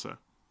my answer.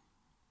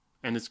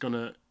 And it's going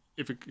to...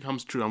 If it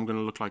comes true, I'm going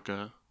to look like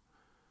a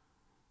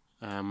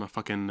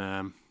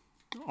fucking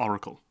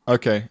oracle.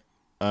 Okay.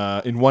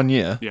 In 1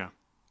 year? Yeah.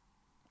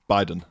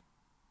 Biden.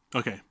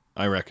 Okay.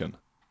 I reckon.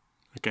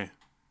 Okay.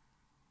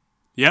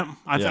 Yep.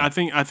 I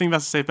think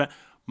that's a safe bet.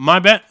 My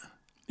bet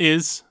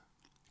is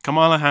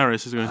Kamala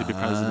Harris is going to be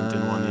president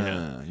in 1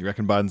 year. You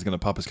reckon Biden's going to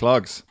pop his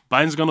clogs?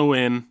 Biden's going to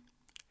win,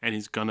 and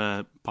he's going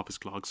to pop his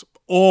clogs.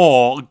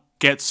 Or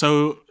get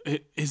so...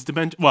 His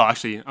dementia... Well,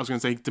 actually, I was going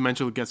to say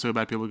dementia will get so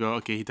bad people go,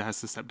 okay, he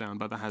has to step down,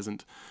 but that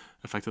hasn't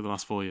affected the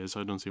last 4 years,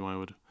 so I don't see why I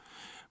would.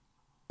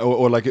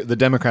 Or like the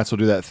Democrats will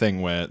do that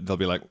thing where they'll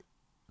be like,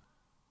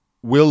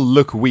 we'll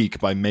look weak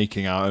by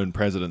making our own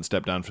president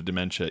step down for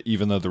dementia,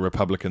 even though the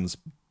Republicans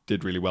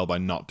did really well by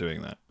not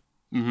doing that.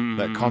 Mm-hmm,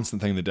 that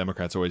constant thing the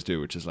Democrats always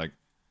do, which is like,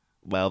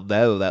 well,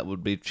 no, that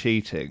would be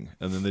cheating.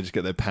 And then they just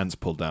get their pants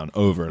pulled down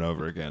over and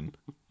over again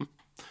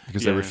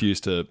because they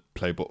refuse to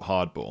play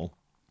hardball.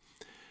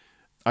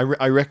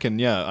 I reckon,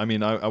 yeah. I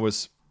mean, I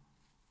was...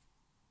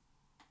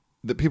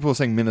 The people were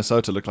saying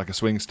Minnesota looked like a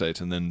swing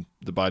state, and then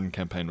the Biden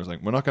campaign was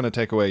like, we're not going to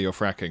take away your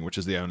fracking, which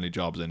is the only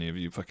jobs any of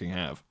you fucking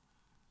have.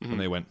 Mm-hmm.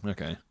 And they went,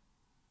 okay.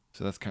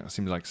 So that's kind of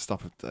seems like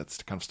that's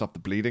to kind of stop the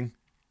bleeding.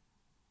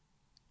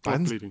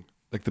 What bleeding?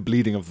 Like the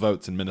bleeding of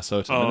votes in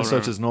Minnesota.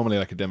 Minnesota's normally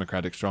like a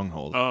Democratic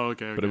stronghold. Oh,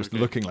 okay. But it was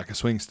looking like a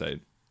swing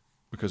state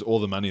because all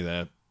the money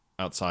there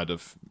outside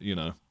of,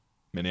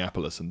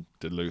 Minneapolis and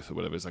Duluth or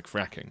whatever is like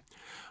fracking.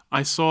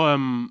 I saw...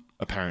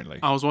 Apparently.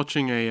 I was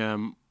watching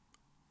a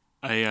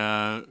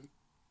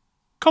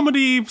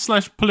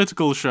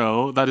comedy/political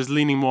show that is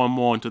leaning more and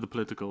more into the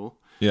political.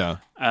 Yeah.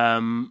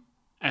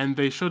 And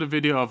they showed a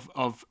video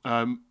of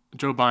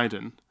Joe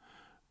Biden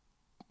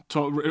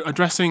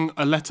addressing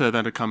a letter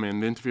that had come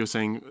in. The interviewer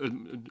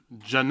saying,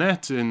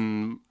 Jeanette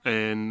in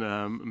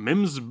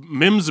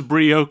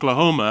Mimsbury,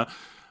 Oklahoma,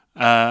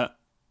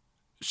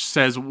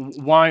 says,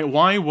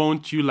 why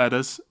won't you let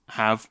us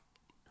have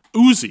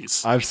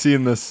Uzis? I've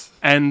seen this.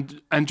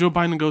 And Joe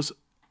Biden goes,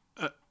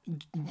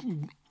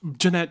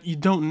 Jeanette, you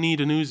don't need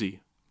an Uzi.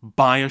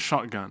 Buy a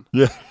shotgun.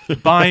 Yeah.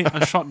 Buy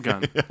a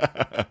shotgun.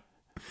 Yeah.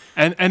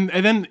 And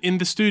then in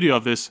the studio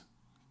of this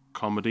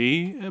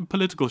comedy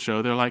political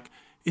show, they're like,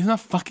 isn't that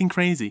fucking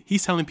crazy?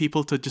 He's telling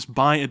people to just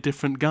buy a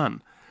different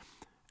gun.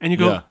 And you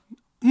go,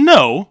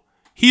 no,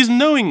 he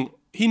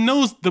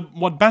knows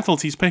what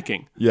battles he's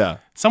picking. Yeah.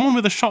 Someone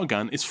with a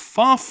shotgun is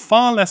far,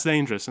 far less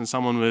dangerous than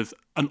someone with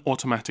an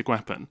automatic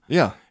weapon.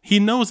 Yeah. He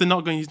knows he's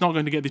not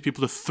going to get these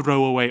people to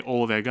throw away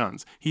all their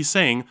guns. He's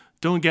saying,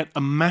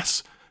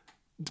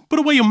 put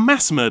away your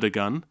mass murder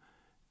gun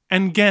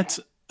and get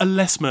a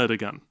less murder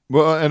gun.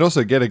 Well, and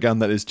also get a gun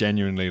that is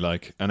genuinely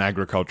like an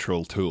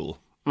agricultural tool.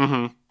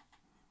 Mm-hmm.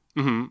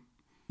 Mm-hmm.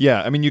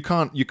 Yeah, I mean, you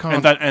can't.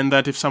 And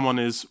that if someone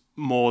is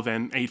more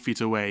than 8 feet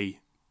away,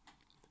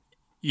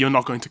 you're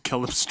not going to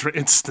kill them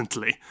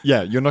instantly.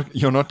 Yeah, you're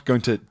not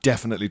going to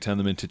definitely turn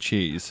them into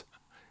cheese.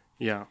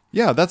 Yeah.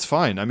 Yeah, that's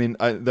fine. I mean,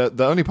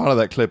 the only part of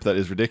that clip that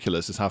is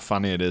ridiculous is how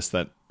funny it is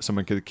that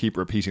someone could keep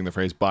repeating the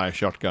phrase "buy a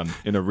shotgun"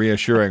 in a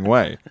reassuring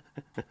way.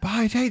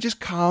 Hey, just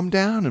calm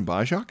down and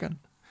buy a shotgun.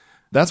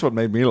 That's what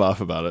made me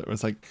laugh about it.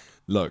 It's like,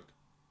 look,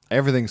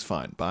 everything's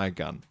fine. Buy a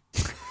gun.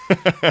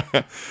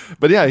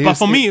 But yeah, but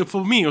for me,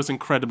 it was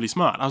incredibly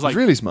smart. I was like,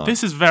 really smart.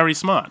 This is very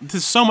smart. This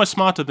is so much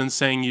smarter than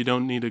saying you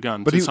don't need a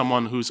gun to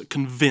someone who's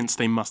convinced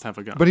they must have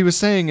a gun. But he was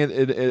saying it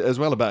as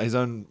well about his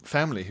own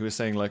family. He was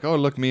saying like, oh,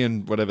 look, me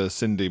and whatever,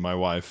 Cindy, my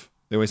wife,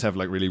 they always have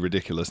like really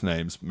ridiculous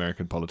names,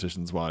 American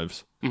politicians'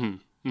 wives.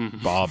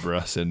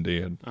 Barbara,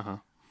 Cindy, and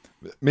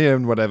me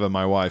and whatever,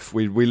 my wife,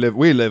 we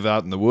live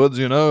out in the woods,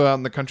 out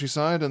in the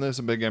countryside, and there's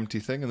a big empty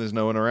thing, and there's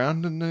no one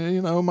around, and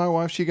my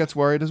wife, she gets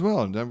worried as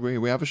well, and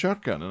we have a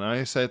shotgun, and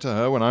I say to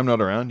her, when I'm not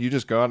around, you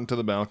just go out into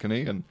the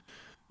balcony, and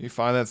you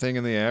fire that thing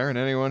in the air, and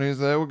anyone who's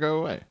there will go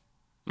away.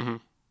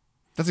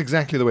 That's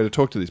exactly the way to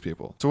talk to these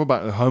people. It's all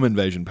about home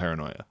invasion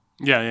paranoia.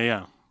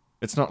 Yeah.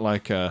 It's not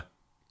like,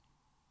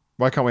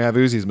 why can't we have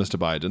Uzis, Mr.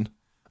 Biden?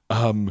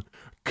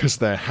 Because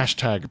they're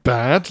hashtag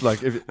bad.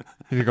 Like, if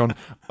you're going,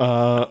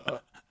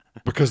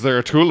 because they're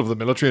a tool of the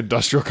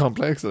military-industrial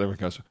complex, and everyone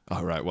goes,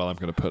 oh, right, well, I'm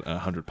going to put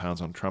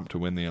 £100 on Trump to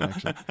win the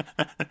election.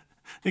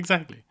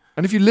 Exactly.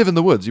 And if you live in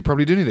the woods, you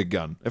probably do need a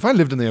gun. If I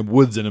lived in the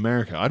woods in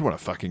America, I'd want a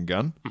fucking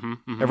gun.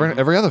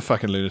 Every other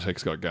fucking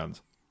lunatic's got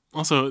guns.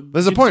 Also,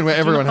 there's a point where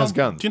everyone has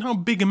guns. Do you know how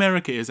big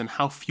America is and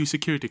how few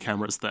security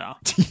cameras there are?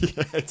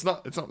 Yeah, it's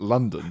not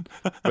London,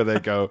 where they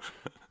go,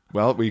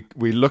 well,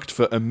 we looked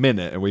for a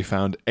minute and we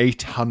found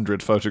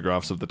 800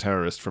 photographs of the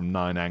terrorist from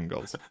 9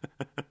 angles.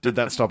 Did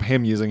that stop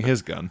him using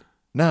his gun?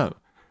 No.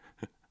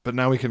 But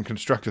now we can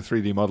construct a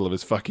 3D model of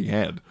his fucking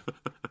head.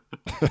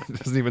 It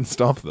doesn't even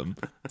stop them.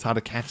 It's how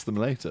to catch them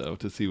later or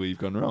to see where you've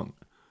gone wrong.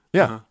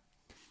 Yeah.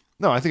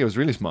 No, I think it was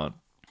really smart.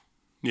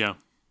 Yeah.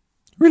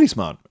 Really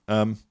smart.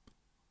 And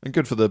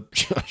good for the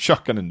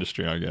shotgun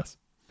industry, I guess.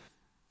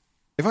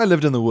 If I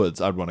lived in the woods,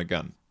 I'd want a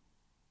gun.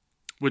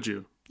 Would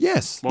you?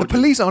 Yes. The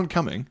police aren't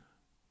coming.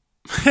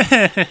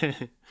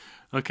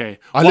 Okay.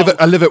 I live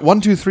at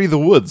 123 The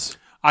Woods.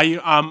 Are you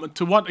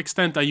to what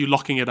extent are you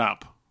locking it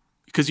up?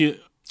 Because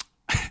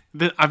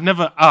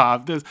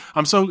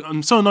I'm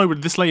so annoyed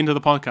with this late into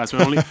the podcast.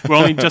 We're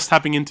only just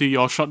tapping into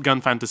your shotgun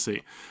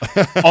fantasy,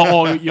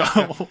 or your,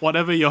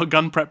 whatever your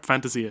gun prep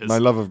fantasy is. My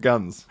love of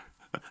guns.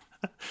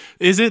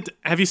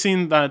 Have you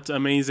seen that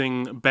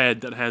amazing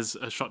bed that has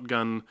a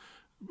shotgun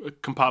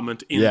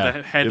compartment in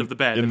the head of the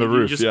bed? In the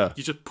roof, You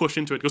just push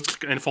into it,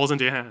 and it falls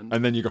into your hand.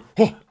 And then you go,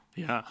 oh!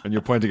 Yeah. And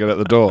you're pointing it at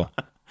the door.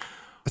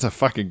 That's a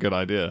fucking good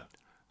idea.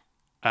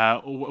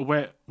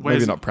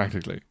 Maybe not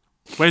practically.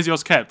 Where's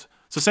yours kept?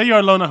 So say you're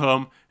alone at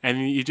home,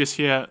 and you just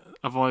hear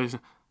a voice.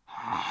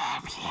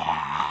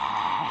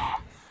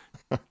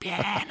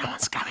 Yeah, no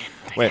one's coming.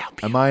 Wait,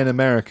 am I in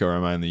America or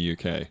am I in the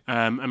UK?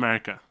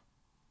 America.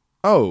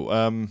 Oh,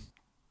 and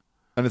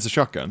it's a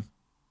shotgun.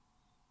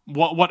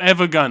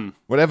 Whatever gun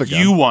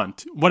you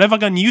want, whatever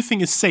gun you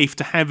think is safe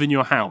to have in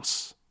your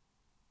house.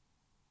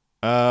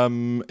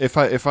 If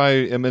I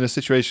am in a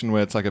situation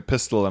where it's like a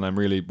pistol and I'm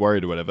really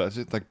worried or whatever,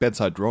 it's like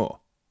bedside drawer.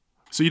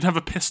 So you'd have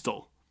a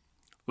pistol,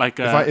 like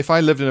if I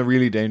lived in a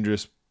really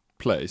dangerous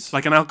place,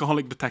 like an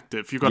alcoholic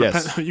detective. You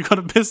got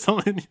a pistol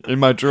in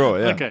my drawer.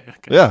 Yeah. Okay.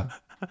 Yeah.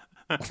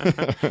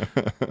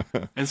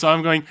 And so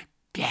I'm going.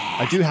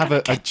 I do have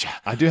a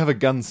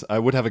gun. I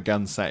would have a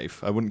gun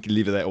safe. I wouldn't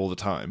leave it there all the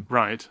time.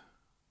 Right.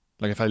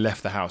 Like if I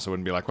left the house, I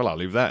wouldn't be like, well, I'll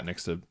leave that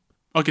next to.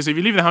 Okay, so if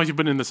you leave the house, you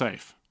put it in the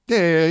safe.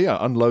 Yeah.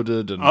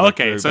 Unloaded and. Oh,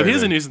 okay, so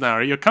here's a new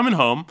scenario. You're coming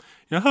home.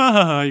 You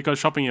got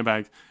shopping in your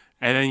bag,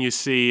 and then you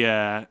see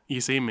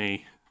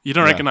me. You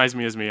don't recognize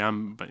me as me.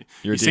 But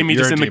you see me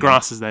just in the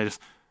grasses there.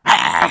 Just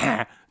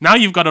now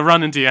you've got to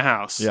run into your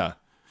house. Yeah.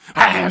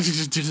 And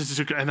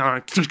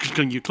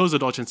you close the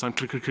door and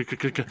sound.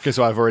 Okay,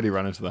 so I've already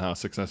run into the house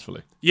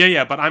successfully.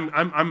 Yeah, but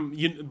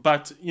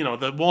but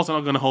the walls are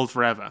not going to hold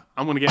forever.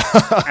 I'm going to get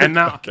and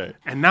now okay.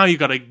 And now you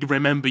got to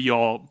remember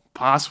your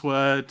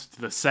password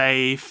to the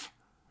safe.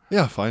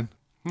 Yeah, fine.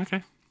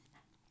 Okay.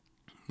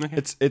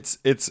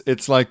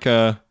 It's like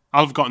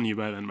I've gotten you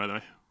by then, by the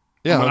way.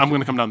 Yeah, I'm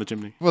going to come down the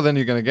chimney. Well, then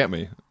you're going to get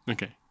me.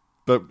 Okay.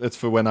 But it's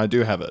for when I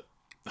do have it.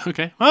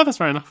 Okay. Well, that's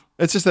fair enough.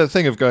 It's just that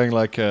thing of going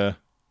like,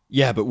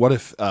 yeah, but what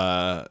if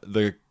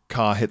the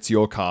car hits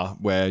your car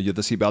where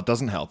the seatbelt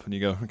doesn't help? And you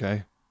go,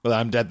 okay, well,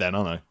 I'm dead then,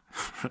 aren't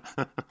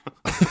I?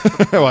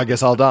 Well, I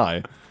guess I'll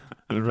die.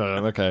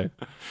 Okay.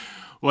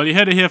 Well, you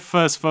heard it here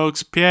first,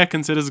 folks. Pierre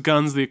considers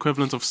guns the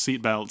equivalent of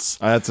seatbelts.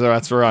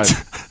 That's right.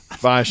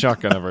 Buy a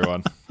shotgun,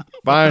 everyone.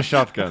 Buy a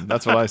shotgun.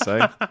 That's what I say.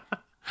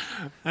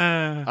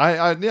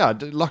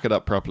 Lock it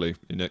up properly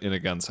in a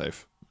gun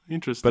safe.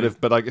 Interesting.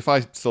 But if I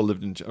still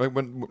lived in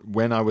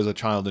when I was a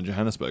child in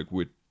Johannesburg,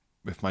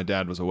 if my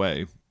dad was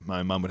away,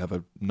 my mum would have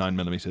a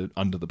 9mm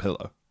under the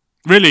pillow.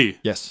 Really?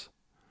 Yes.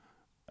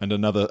 And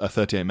a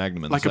 38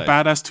 Magnum in like the safe. A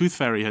badass tooth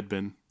fairy had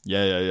been.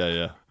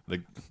 Yeah.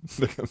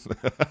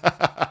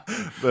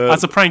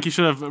 As a prank, you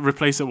should have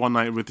replaced it one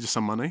night with just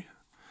some money.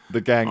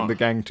 The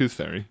gang tooth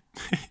fairy.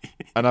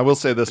 And I will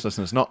say this,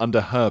 listeners, not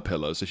under her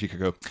pillow, so she could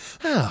go,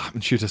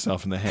 and shoot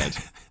herself in the head.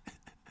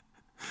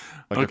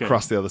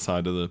 Across the other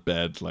side of the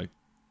bed, like,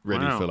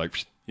 ready for,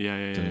 like,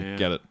 yeah.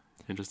 get it.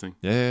 Interesting.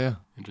 Yeah.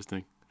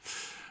 Interesting.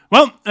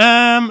 Well,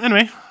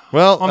 anyway.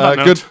 Well, On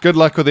that note. good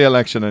luck with the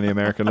election, any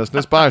American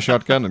listeners. Buy a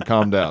shotgun and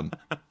calm down.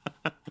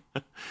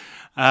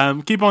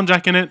 Keep on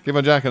jacking it. Keep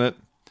on jacking it.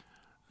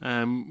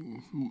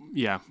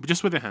 Yeah,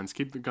 just with your hands.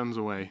 Keep the guns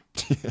away.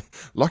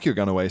 Lock your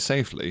gun away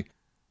safely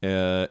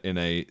in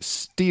a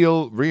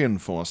steel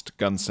reinforced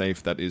gun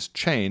safe that is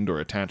chained or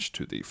attached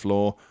to the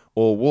floor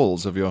or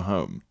walls of your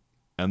home,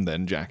 and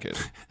then jack it.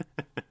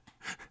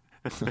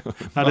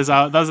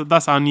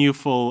 That's our new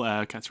full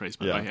catchphrase,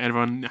 by the way.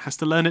 Everyone has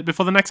to learn it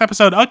before the next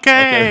episode.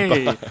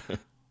 Okay, bye.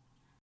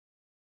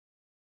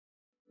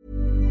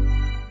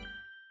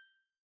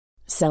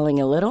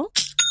 Selling a little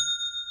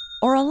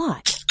or a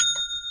lot?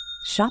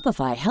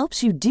 Shopify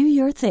helps you do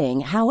your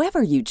thing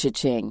however you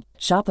cha-ching.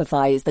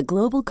 Shopify is the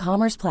global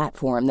commerce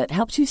platform that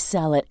helps you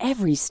sell at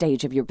every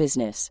stage of your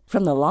business.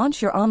 From the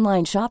launch your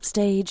online shop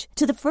stage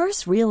to the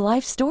first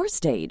real-life store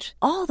stage,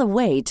 all the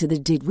way to the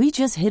did we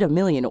just hit a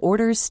million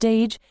orders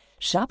stage.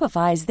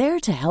 Shopify is there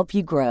to help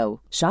you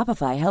grow.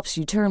 Shopify helps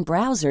you turn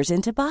browsers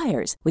into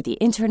buyers with the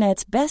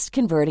internet's best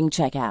converting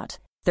checkout.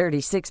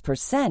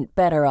 36%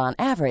 better on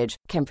average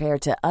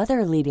compared to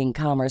other leading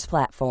commerce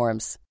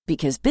platforms.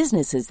 Because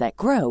businesses that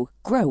grow,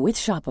 grow with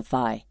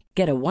Shopify.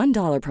 Get a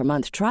 $1 per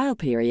month trial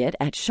period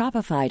at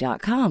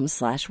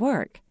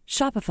shopify.com/work.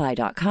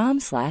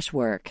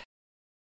 Shopify.com/work.